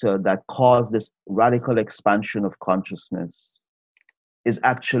factor that caused this radical expansion of consciousness is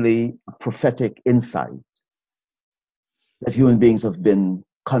actually a prophetic insight that human beings have been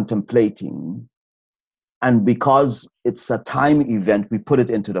contemplating, and because it's a time event, we put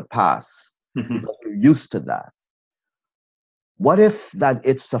it into the past because we're used to that? What if that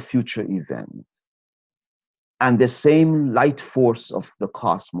it's a future event, and the same light force of the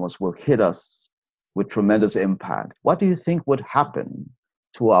cosmos will hit us with tremendous impact? What do you think would happen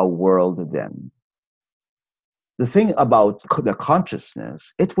to our world then? The thing about the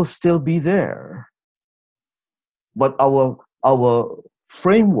consciousness, it will still be there, but our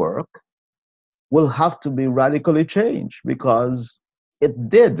framework will have to be radically changed, because it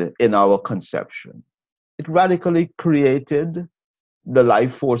did in our conception. It radically created the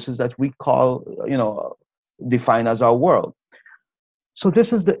life forces that we call, define as our world. So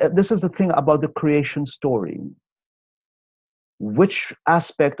this is the thing about the creation story. Which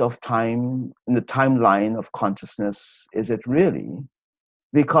aspect of time in the timeline of consciousness is it really?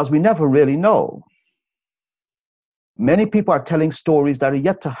 Because we never really know. Many people are telling stories that are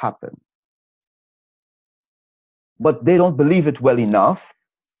yet to happen, but they don't believe it well enough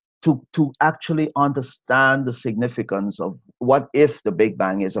to actually understand the significance of what if the Big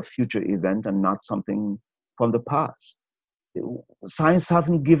Bang is a future event and not something from the past. Science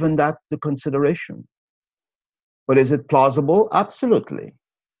haven't given that the consideration. But is it plausible? Absolutely.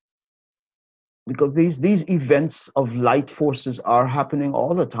 Because these events of light forces are happening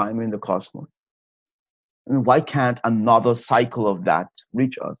all the time in the cosmos. And why can't another cycle of that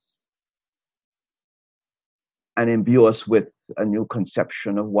reach us and imbue us with a new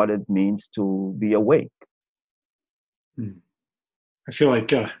conception of what it means to be awake? I feel like,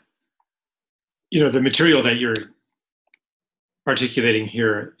 the material that you're articulating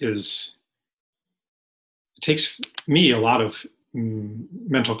here it takes me a lot of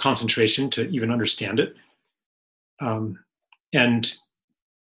mental concentration to even understand it. And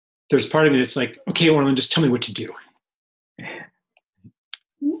there's part of me that's like, okay, Orland, just tell me what to do.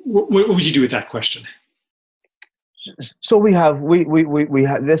 what would you do with that question? So we have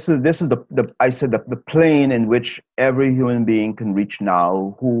this is the I said the plane in which every human being can reach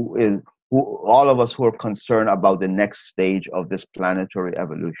now, who all of us who are concerned about the next stage of this planetary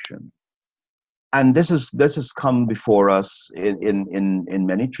evolution. And this has come before us in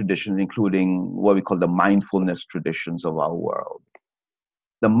many traditions, including what we call the mindfulness traditions of our world.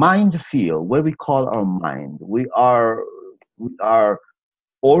 The mind field, what we call our mind, we are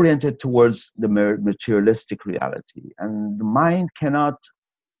oriented towards the materialistic reality. And the mind cannot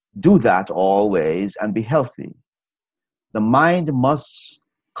do that always and be healthy. The mind must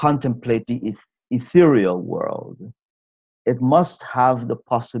contemplate the ethereal world. It must have the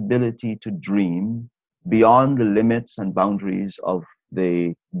possibility to dream beyond the limits and boundaries of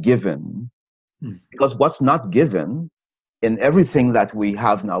the given. Because what's not given in everything that we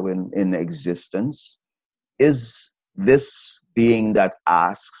have now in existence is this being that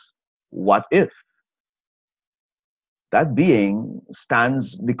asks, what if? That being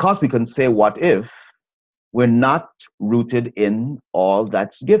stands, because we can say what if, we're not rooted in all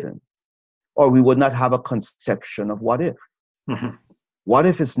that's given. Or we would not have a conception of what if. Mm-hmm. What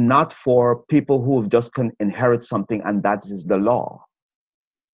if it's not for people who just can inherit something and that is the law?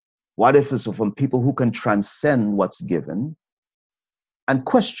 What if it's from people who can transcend what's given and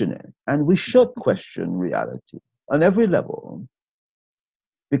question it? And we should question reality on every level,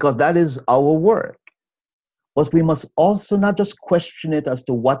 because that is our work. But we must also not just question it as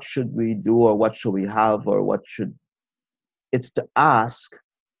to what should we do or what should we have or what should. It's to ask,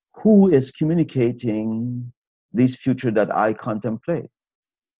 who is communicating this future that I contemplate?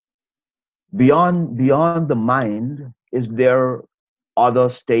 Beyond the mind, is there other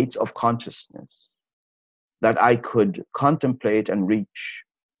states of consciousness that I could contemplate and reach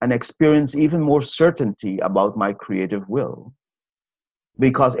and experience even more certainty about my creative will?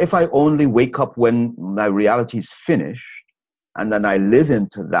 Because if I only wake up when my reality is finished and then I live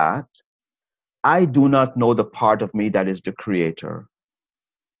into that, I do not know the part of me that is the creator.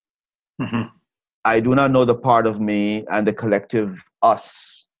 Mm-hmm. I do not know the part of me and the collective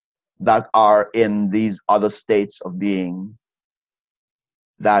us that are in these other states of being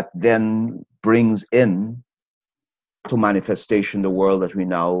that then brings in to manifestation the world that we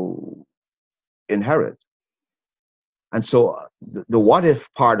now inherit. And so the what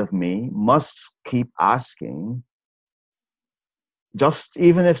if part of me must keep asking, just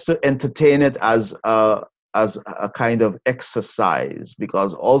even if to entertain it as a kind of exercise,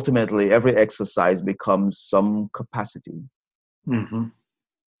 because ultimately every exercise becomes some capacity. Mm-hmm.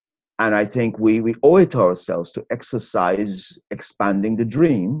 And I think we owe it to ourselves to exercise expanding the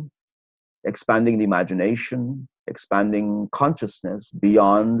dream, expanding the imagination, expanding consciousness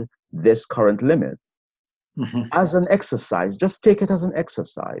beyond this current limit. Mm-hmm. As an exercise, just take it as an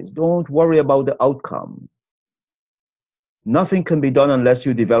exercise. Don't worry about the outcome. Nothing can be done unless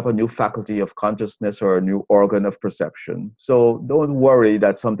you develop a new faculty of consciousness or a new organ of perception. So don't worry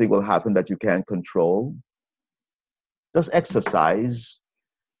that something will happen that you can't control. Just exercise,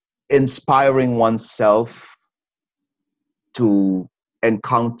 inspiring oneself to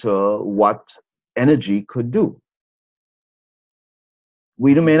encounter what energy could do.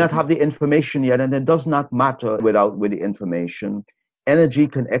 We may not have the information yet, and it does not matter with the information. Energy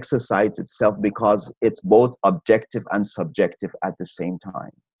can exercise itself because it's both objective and subjective at the same time.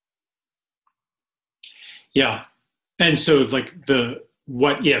 Yeah. And so like the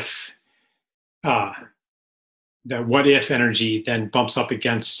what if energy then bumps up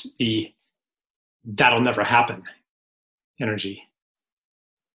against the that'll never happen energy.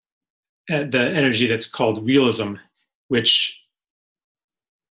 The energy that's called realism, which,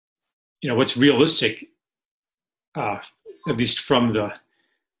 what's realistic, at least from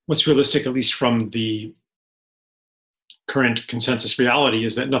the current consensus reality,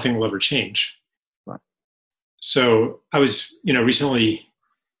 is that nothing will ever change. Right. So I was, recently,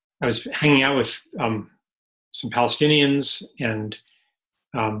 I was hanging out with some Palestinians and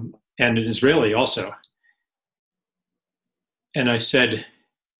an Israeli also, and I said,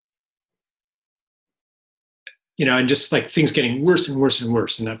 and just like things getting worse and worse and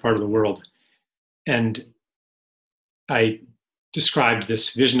worse in that part of the world. And I described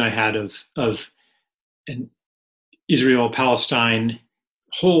this vision I had of an Israel, Palestine,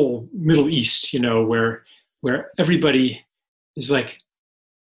 whole Middle East, where everybody is like,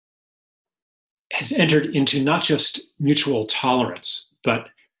 has entered into not just mutual tolerance, but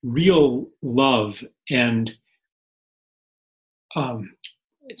real love and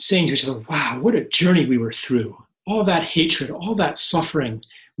saying to each other, wow, what a journey we were through. All that hatred, all that suffering,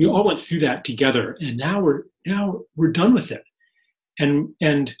 we all went through that together, and now we're done with it.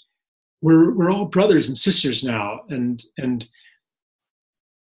 and we're all brothers and sisters now, and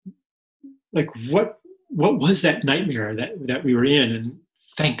like what was that nightmare that we were in? And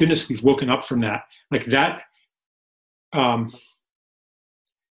thank goodness we've woken up from that. Like that, and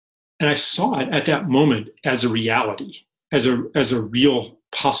I saw it at that moment as a reality, as a real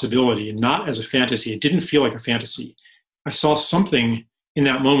possibility, and not as a fantasy. It didn't feel like a fantasy. I saw something in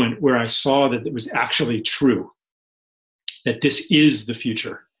that moment where I saw that it was actually true, that this is the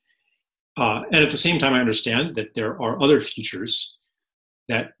future. And at the same time, I understand that there are other futures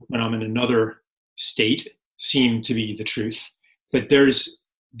that, when I'm in another state, seem to be the truth. But there's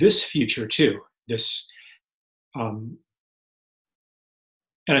this future too. This, and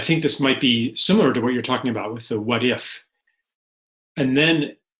I think this might be similar to what you're talking about with the what if. And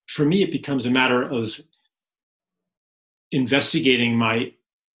then for me, it becomes a matter of investigating my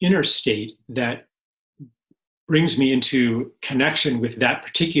inner state that brings me into connection with that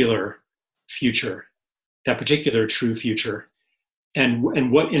particular future, that particular true future, and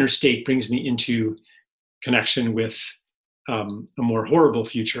what inner state brings me into connection with a more horrible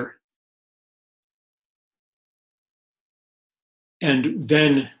future. And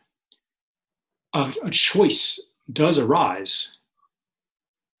then a choice does arise.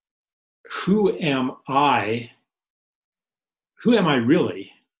 Who am I? Who am I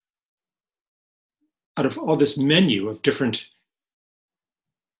really? Out of all this menu of different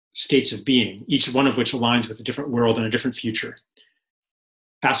states of being, each one of which aligns with a different world and a different future,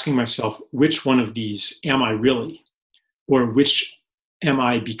 asking myself, which one of these am I really? Or which am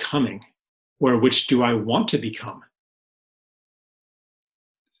I becoming? Or which do I want to become?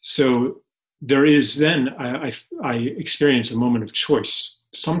 So there is then, I experience a moment of choice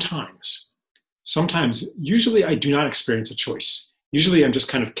sometimes. Sometimes, usually I do not experience a choice. Usually I'm just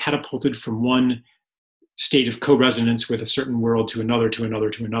kind of catapulted from one state of co-resonance with a certain world to another, to another,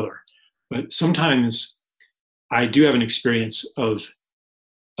 to another. But sometimes I do have an experience of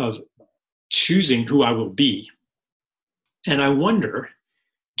choosing who I will be. And I wonder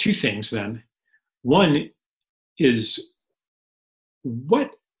two things then. One is,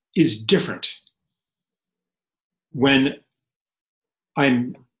 what is different when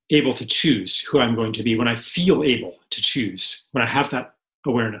I'm able to choose who I'm going to be, when I feel able to choose, when I have that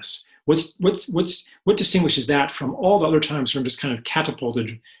awareness? What distinguishes that from all the other times where I'm just kind of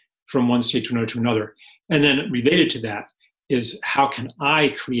catapulted from one state to another? And then related to that is, how can I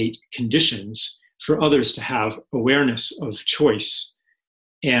create conditions for others to have awareness of choice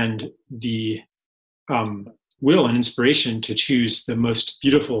and the will and inspiration to choose the most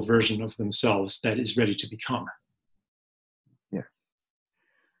beautiful version of themselves that is ready to become? Yeah.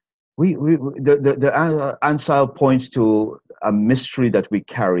 The answer points to a mystery that we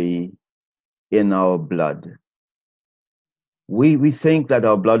carry in our blood. We think that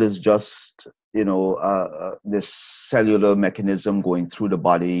our blood is just, this cellular mechanism going through the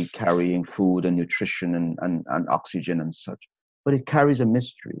body, carrying food and nutrition and oxygen and such. But it carries a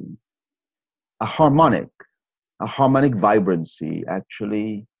mystery, a harmonic vibrancy,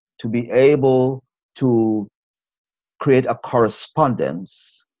 actually, to be able to create a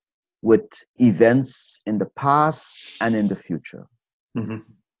correspondence with events in the past and in the future. Mm-hmm.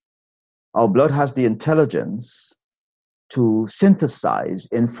 Our blood has the intelligence to synthesize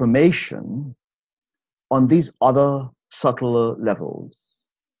information on these other subtler levels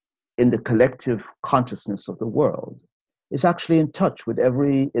in the collective consciousness of the world. It's actually in touch with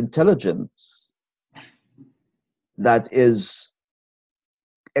every intelligence that is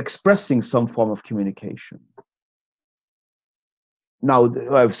expressing some form of communication. Now,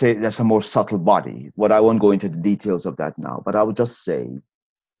 I would say that's a more subtle body, but I won't go into the details of that now. But I would just say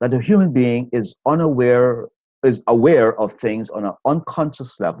that a human being is aware of things on an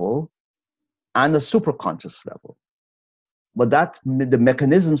unconscious level and a superconscious level. But the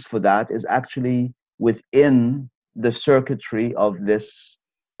mechanisms for that is actually within the circuitry of this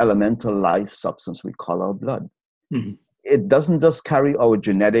elemental life substance we call our blood. Mm-hmm. It doesn't just carry our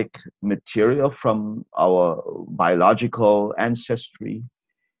genetic material from our biological ancestry.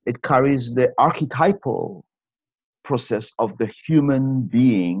 It carries the archetypal process of the human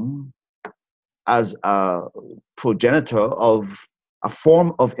being as a progenitor of a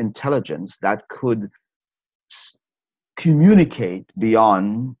form of intelligence that could communicate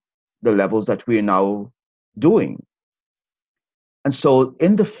beyond the levels that we are now doing. And so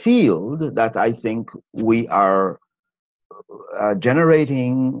in the field that I think we are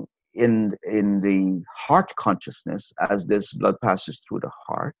generating in the heart consciousness as this blood passes through the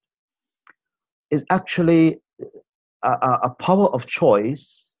heart is actually a power of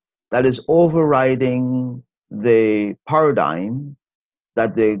choice that is overriding the paradigm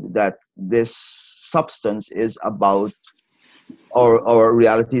that this substance is about, or our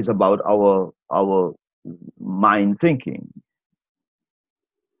reality is about our mind thinking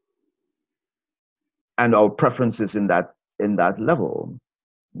and our preferences in that level.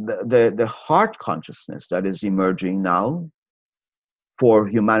 The heart consciousness that is emerging now for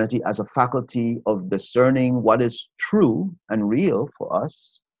humanity as a faculty of discerning what is true and real for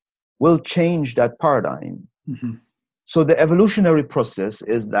us will change that paradigm. Mm-hmm. So the evolutionary process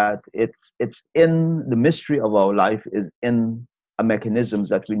is that it's in the mystery of our life, is in a mechanisms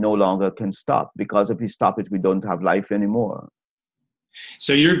that we no longer can stop, because if we stop it, we don't have life anymore.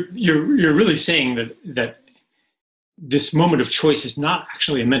 So you're really saying that this moment of choice is not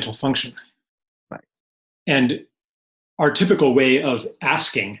actually a mental function. Right. And our typical way of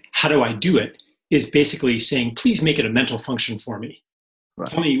asking, how do I do it, is basically saying, please make it a mental function for me. Right.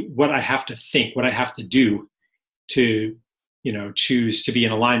 Tell me what I have to think, what I have to do to, choose to be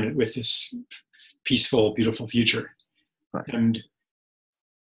in alignment with this peaceful, beautiful future. Right. And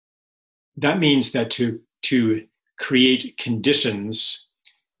that means that to create conditions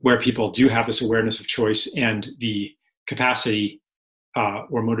where people do have this awareness of choice and the capacity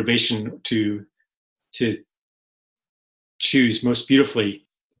or motivation to choose most beautifully,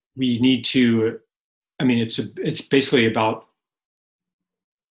 we need to. I mean, it's basically about.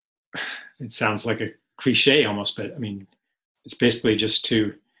 It sounds like a cliche almost, but I mean, it's basically just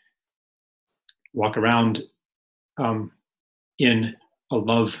to walk around in a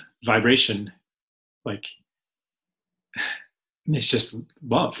love vibration, like it's just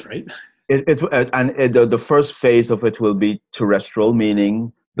love, right? The first phase of it will be terrestrial,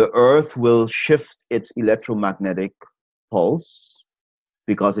 meaning the earth will shift its electromagnetic pulse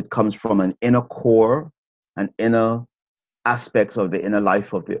because it comes from an inner core, an inner aspects of the inner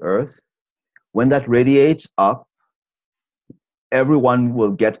life of the earth. When that radiates up, everyone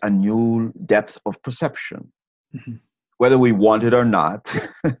will get a new depth of perception. Mm-hmm. Whether we want it or not,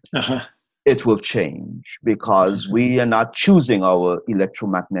 Uh-huh. it will change because we are not choosing our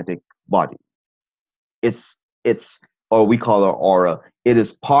electromagnetic body. It's or we call our aura. It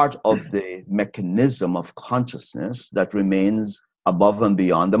is part of the mechanism of consciousness that remains above and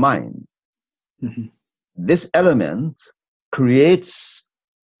beyond the mind. Mm-hmm. This element creates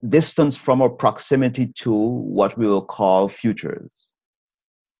distance from or proximity to what we will call futures.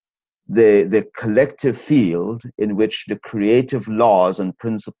 The collective field in which the creative laws and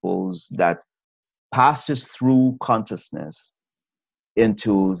principles that passes through consciousness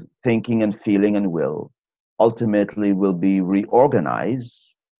into thinking and feeling and will ultimately will be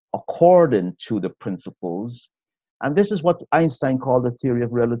reorganized according to the principles. And this is what Einstein called the theory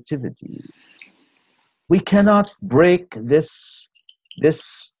of relativity. We cannot break this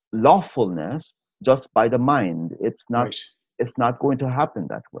lawfulness just by the mind. It's not Right. It's not going to happen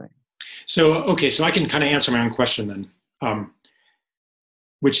that way. So I can kind of answer my own question then,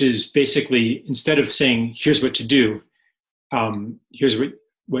 which is basically, instead of saying, here's what to do, here's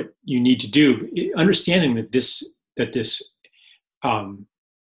what you need to do, understanding that this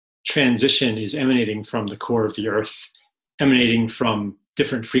transition is emanating from the core of the earth, emanating from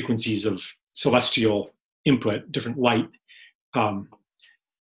different frequencies of celestial input, different light.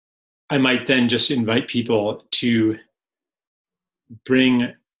 I might then just invite people to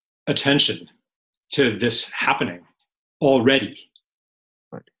bring attention to this happening already.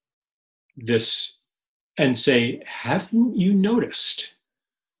 Right. This, and say, haven't you noticed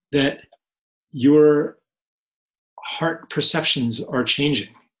that your heart perceptions are changing?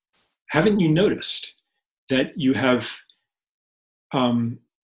 Haven't you noticed that you have a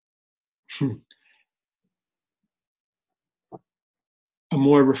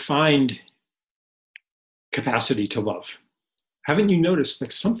more refined capacity to love? Haven't you noticed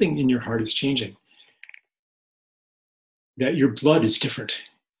that something in your heart is changing? That your blood is different?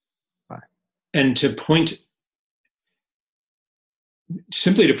 Right. And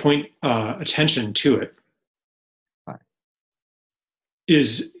simply to point attention to it, right,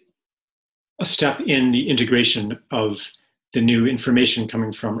 is a step in the integration of the new information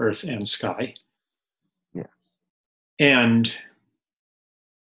coming from earth and sky. Yeah. And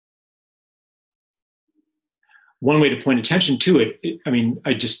one way to point attention to it, I mean,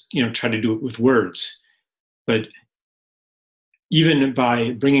 I just try to do it with words, but even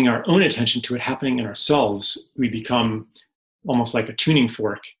by bringing our own attention to it happening in ourselves, we become almost like a tuning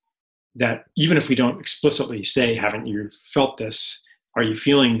fork that even if we don't explicitly say, haven't you felt this? Are you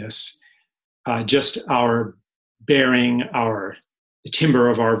feeling this? Just our bearing, the timbre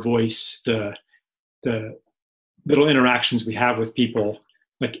of our voice, the little interactions we have with people,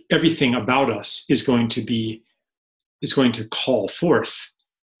 like everything about us is going to be is going to call forth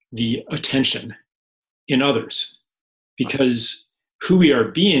the attention in others, because who we are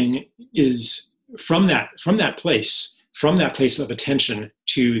being is from that place of attention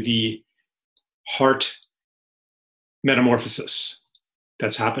to the heart metamorphosis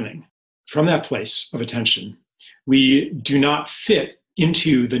that's happening. From that place of attention, we do not fit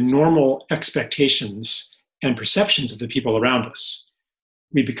into the normal expectations and perceptions of the people around us.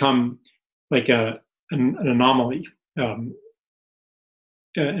 We become like an anomaly, an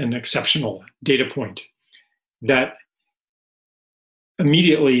exceptional data point that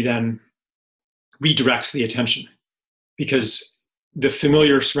immediately then redirects the attention, because the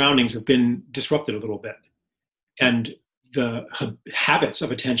familiar surroundings have been disrupted a little bit, and the habits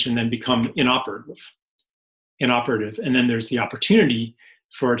of attention then become inoperative, and then there's the opportunity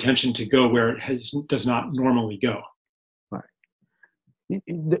for attention to go where it does not normally go. Right.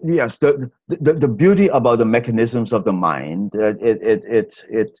 Yes, the beauty about the mechanisms of the mind,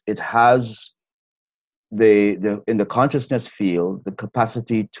 it has in the consciousness field the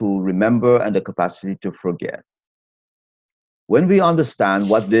capacity to remember and the capacity to forget. When we understand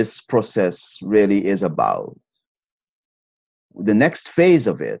what this process really is about, the next phase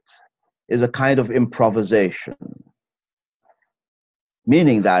of it is a kind of improvisation,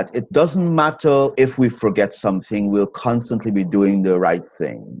 meaning that it doesn't matter if we forget something, we'll constantly be doing the right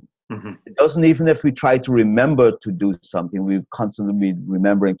thing. Mm-hmm. It doesn't, even if we try to remember to do something, we'll constantly be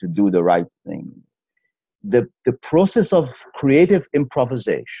remembering to do the right thing. The process of creative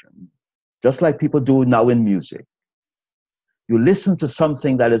improvisation, just like people do now in music, you listen to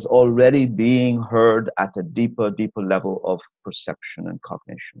something that is already being heard at a deeper level of perception and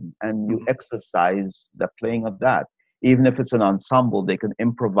cognition, and you exercise the playing of that. Even if it's an ensemble, they can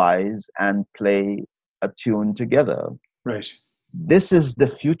improvise and play a tune together. Right. This is the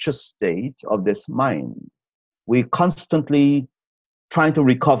future state of this mind. We're constantly trying to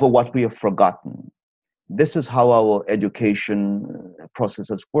recover what we have forgotten. This is how our education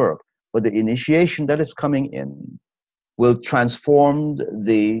processes work. But the initiation that is coming in will transform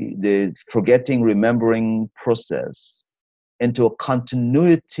the forgetting, remembering process into a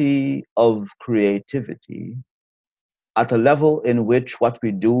continuity of creativity at a level in which what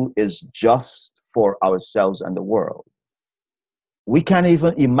we do is just for ourselves and the world. We can't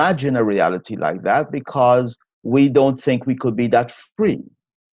even imagine a reality like that because we don't think we could be that free.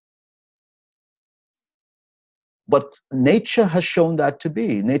 But nature has shown that to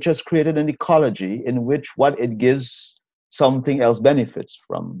be. Nature has created an ecology in which what it gives, something else benefits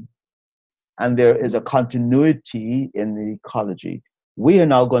from. And there is a continuity in the ecology. We are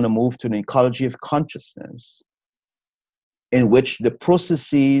now going to move to an ecology of consciousness in which the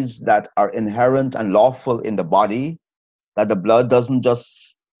processes that are inherent and lawful in the body, that the blood doesn't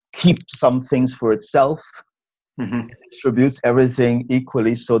just keep some things for itself, it distributes everything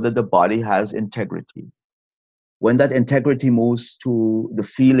equally so that the body has integrity. When that integrity moves to the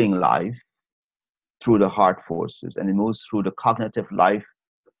feeling life through the heart forces, and it moves through the cognitive life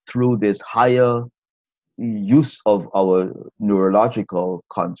through this higher use of our neurological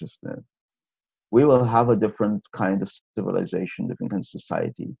consciousness, we will have a different kind of civilization, different kind of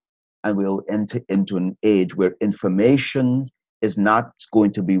society, and we'll enter into an age where information is not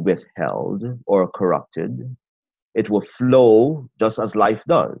going to be withheld or corrupted. It will flow just as life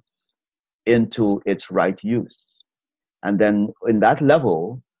does into its right use. And then in that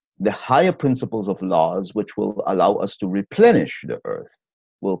level, the higher principles of laws, which will allow us to replenish the earth,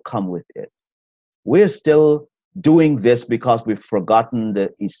 will come with it. We're still doing this because we've forgotten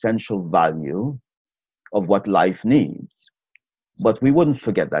the essential value of what life needs. But we wouldn't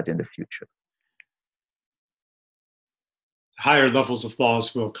forget that in the future. Higher levels of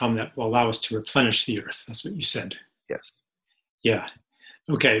laws will come that will allow us to replenish the earth. That's what you said. Yes. Yeah.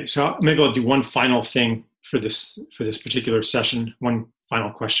 Okay. So maybe I'll do one final thing for this particular session. One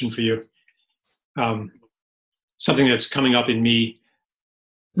final question for you. Something that's coming up in me,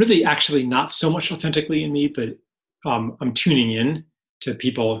 really actually not so much authentically in me, but I'm tuning in to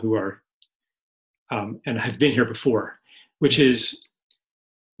people who are and have been here before, which is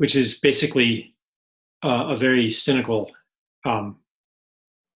basically a very cynical but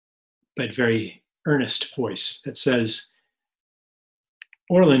very earnest voice that says,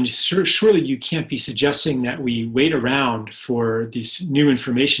 Orland, surely you can't be suggesting that we wait around for this new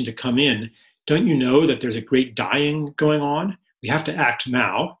information to come in. Don't you know that there's a great dying going on? We have to act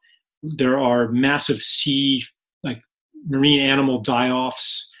now. There are massive like marine animal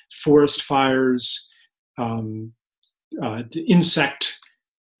die-offs, forest fires, the insect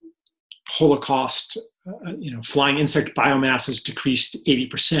holocaust. Flying insect biomass has decreased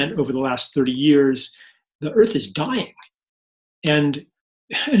 80% over the last 30 years. the Earth is dying, and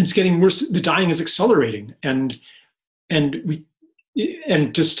it's getting worse. The dying is accelerating, and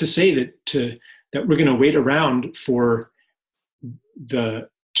just to say that we're going to wait around for the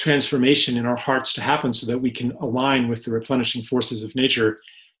transformation in our hearts to happen so that we can align with the replenishing forces of nature,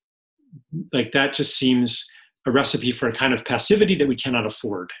 like that just seems a recipe for a kind of passivity that we cannot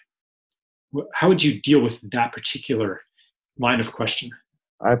afford. How would you deal with that particular line of question?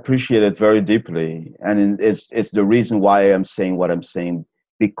 I appreciate it very deeply. And it's the reason why I'm saying what I'm saying,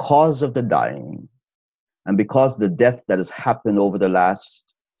 because of the dying and because the death that has happened over the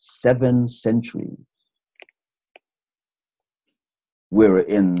last 7 centuries. We're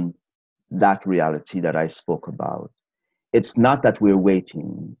in that reality that I spoke about. It's not that we're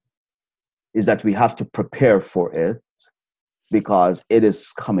waiting, it's that we have to prepare for it because it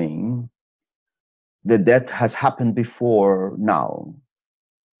is coming. The death has happened before now.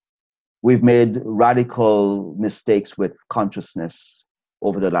 We've made radical mistakes with consciousness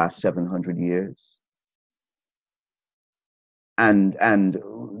over the last 700 years. And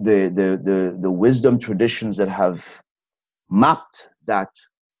the wisdom traditions that have mapped that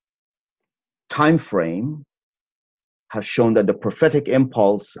time frame have shown that the prophetic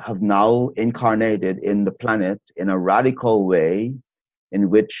impulse have now incarnated in the planet in a radical way in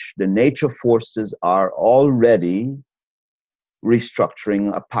which the nature forces are already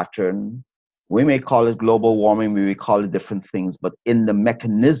restructuring a pattern. We may call it global warming, we may call it different things, but in the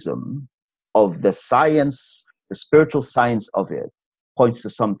mechanism of the science, the spiritual science of it points to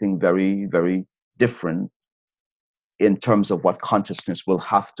something very, very different in terms of what consciousness will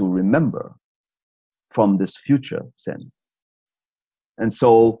have to remember from this future sense. And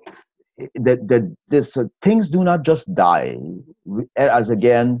so things do not just die, as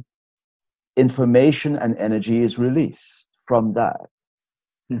again, information and energy is released from that.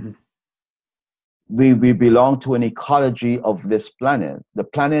 Mm-hmm. We belong to an ecology of this planet. The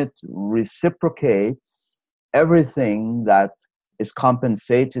planet reciprocates everything that is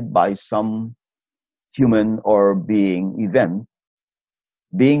compensated by some human or being event.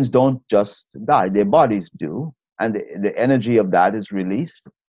 Beings don't just die, their bodies do, and the energy of that is released,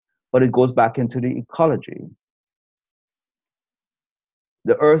 but it goes back into the ecology.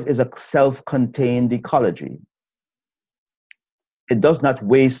 The earth is a self-contained ecology. It does not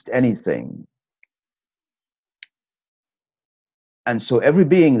waste anything. And so every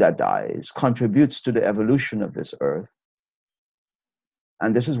being that dies contributes to the evolution of this earth.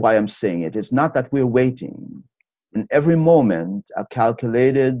 And this is why I'm saying it. It's not that we're waiting. In every moment, a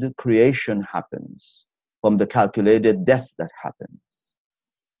calculated creation happens from the calculated death that happens.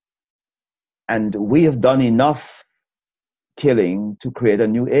 And we have done enough killing to create a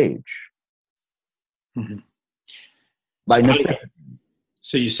new age. Mm-hmm. By necessity.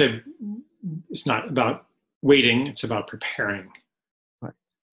 So you said it's not about waiting, it's about preparing. Right.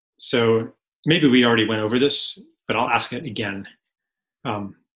 So maybe we already went over this, but I'll ask it again.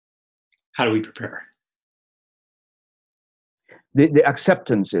 How do we prepare? The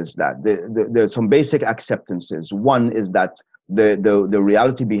acceptance is that there's some basic acceptances. One is that the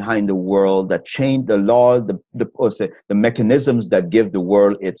reality behind the world that change the laws, the mechanisms that give the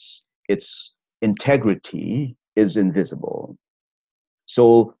world its integrity is invisible.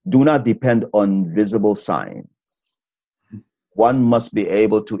 So do not depend on visible signs. One must be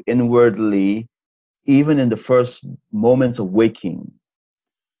able to inwardly, even in the first moments of waking,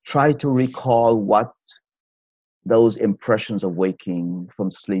 try to recall what those impressions of waking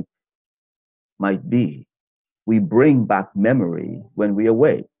from sleep might be. We bring back memory when we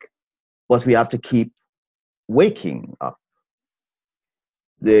awake, but we have to keep waking up.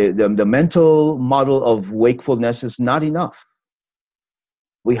 The mental model of wakefulness is not enough.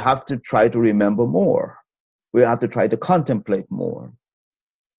 We have to try to remember more. We have to try to contemplate more.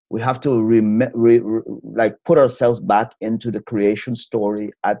 We have to like put ourselves back into the creation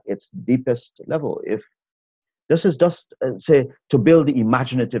story at its deepest level. If this is just, say, to build the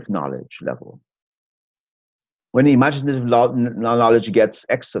imaginative knowledge level. When the imaginative knowledge gets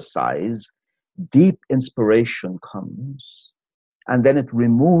exercised, deep inspiration comes, and then it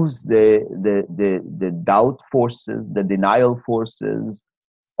removes the doubt forces, the denial forces,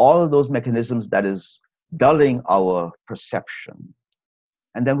 all of those mechanisms that is dulling our perception.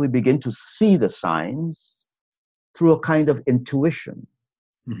 And then we begin to see the signs through a kind of intuition.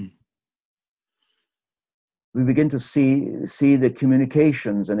 Mm-hmm. We begin to see the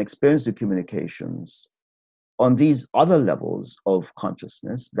communications and experience the communications on these other levels of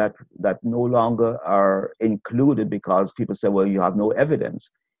consciousness that no longer are included because people say, well, you have no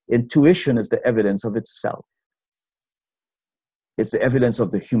evidence. Intuition is the evidence of itself. It's the evidence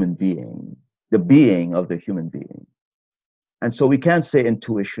of the human being. the being of the human being. And so we can't say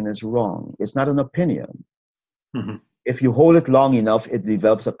intuition is wrong. It's not an opinion. Mm-hmm. If you hold it long enough, it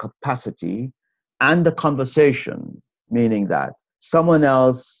develops a capacity and a conversation, meaning that someone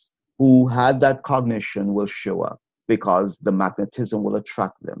else who had that cognition will show up because the magnetism will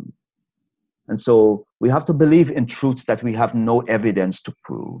attract them. And so we have to believe in truths that we have no evidence to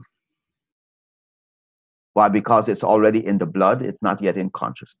prove. Why? Because it's already in the blood, it's not yet in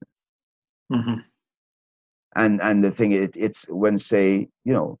consciousness. Mm-hmm. And the thing, it's when say,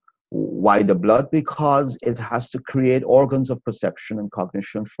 why the blood? Because it has to create organs of perception and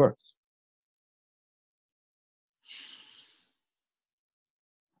cognition first.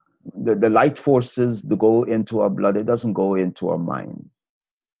 The light forces that go into our blood, it doesn't go into our mind.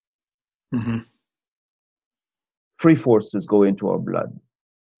 Mm-hmm. Free forces go into our blood.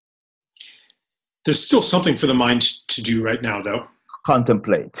 There's still something for the mind to do right now, though.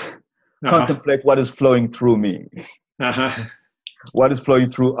 Contemplate. Uh-huh. Contemplate what is flowing through me. Uh-huh. What is flowing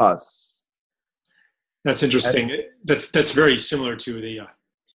through us. That's interesting. That's very similar to the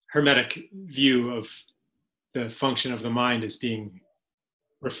Hermetic view of the function of the mind as being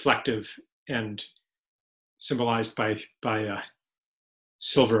reflective and symbolized by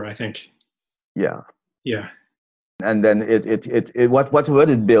silver, I think. Yeah. Yeah. And then what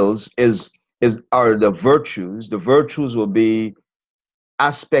it builds are the virtues. The virtues will be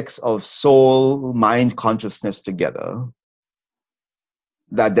aspects of soul, mind, consciousness together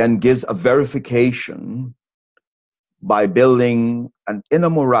that then gives a verification by building an inner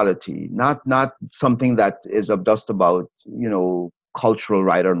morality, not something that is just about, cultural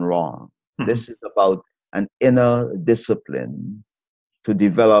right and wrong. Mm-hmm. This is about an inner discipline to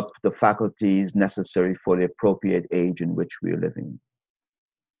develop the faculties necessary for the appropriate age in which we are living.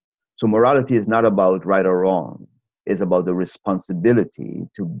 So morality is not about right or wrong. It's about the responsibility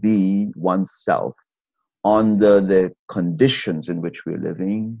to be oneself under the conditions in which we're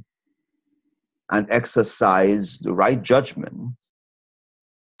living and exercise the right judgment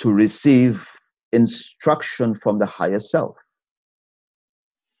to receive instruction from the higher self.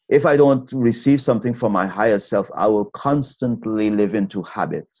 If I don't receive something from my higher self, I will constantly live into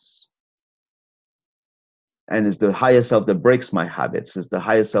habits. And it's the higher self that breaks my habits. It's the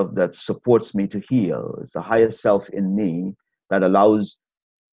higher self that supports me to heal. It's the higher self in me that allows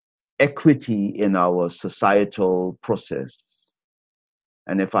equity in our societal process.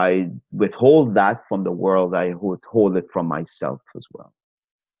 And if I withhold that from the world, I withhold it from myself as well.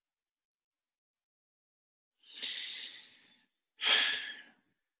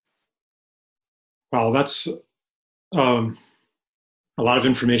 Wow, that's a lot of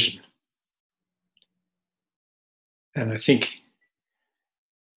information. And I think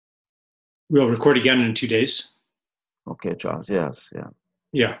we'll record again in 2 days. Okay, Charles. Yes, yeah.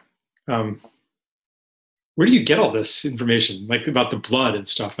 Yeah. Where do you get all this information, like about the blood and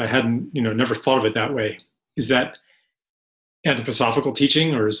stuff? I hadn't, never thought of it that way. Is that anthroposophical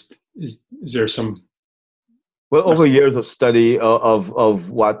teaching, or is there some? Well, over years of study of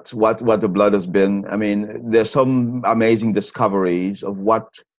what the blood has been, I mean, there's some amazing discoveries of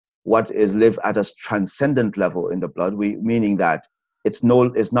what is lived at a transcendent level in the blood. Meaning that it's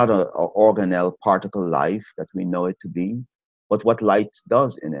not an organelle particle life that we know it to be, but what light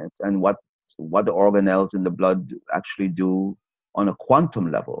does in it, and what the organelles in the blood actually do on a quantum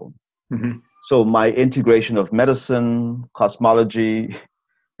level. Mm-hmm. So my integration of medicine, cosmology,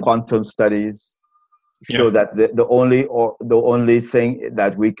 quantum studies show that the only thing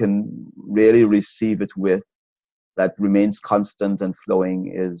that we can really receive it with that remains constant and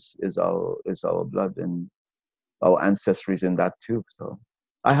flowing is our blood, and our ancestry is in that too. So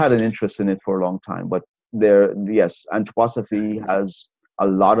I had an interest in it for a long time, but yes, anthroposophy has a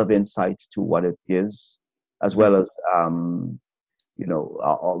lot of insight to what it gives, as well as all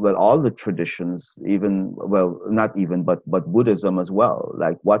the traditions, but Buddhism as well.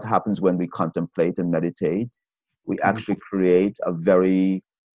 Like what happens when we contemplate and meditate, we actually create a very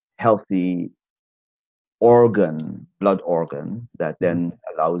healthy blood organ, that then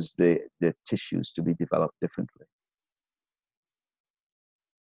allows the tissues to be developed differently.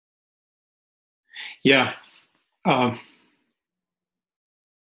 Yeah.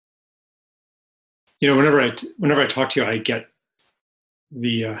 Whenever I talk to you, I get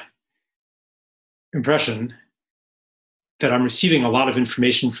the impression that I'm receiving a lot of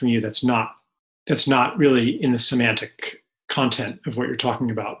information from you that's not really in the semantic content of what you're talking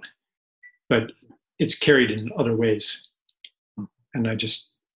about, but it's carried in other ways. And I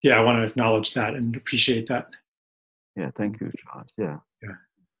want to acknowledge that and appreciate that. Yeah, thank you, Charles. Yeah. Yeah.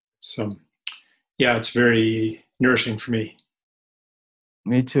 So, it's very nourishing for me.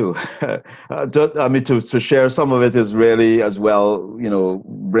 Me too. I mean, to share some of it is really as well,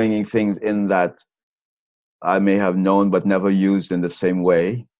 bringing things in that I may have known but never used in the same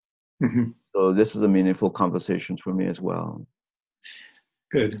way. Mm-hmm. So this is a meaningful conversation for me as well.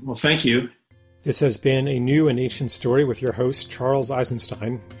 Good. Well, thank you. This has been A New and Ancient Story with your host, Charles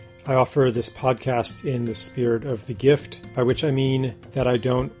Eisenstein. I offer this podcast in the spirit of the gift, by which I mean that I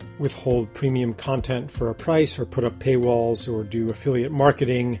don't withhold premium content for a price or put up paywalls or do affiliate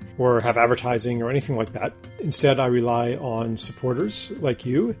marketing or have advertising or anything like that. Instead, I rely on supporters like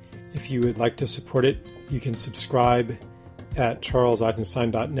you. If you would like to support it, you can subscribe at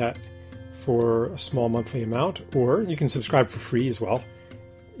charleseisenstein.net for a small monthly amount, or you can subscribe for free as well.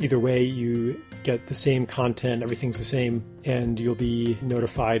 Either way, you get the same content, everything's the same, and you'll be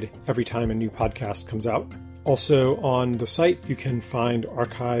notified every time a new podcast comes out. Also on the site, you can find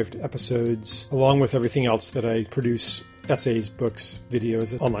archived episodes along with everything else that I produce: essays, books,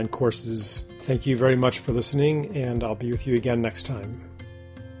 videos, online courses. Thank you very much for listening, and I'll be with you again next time.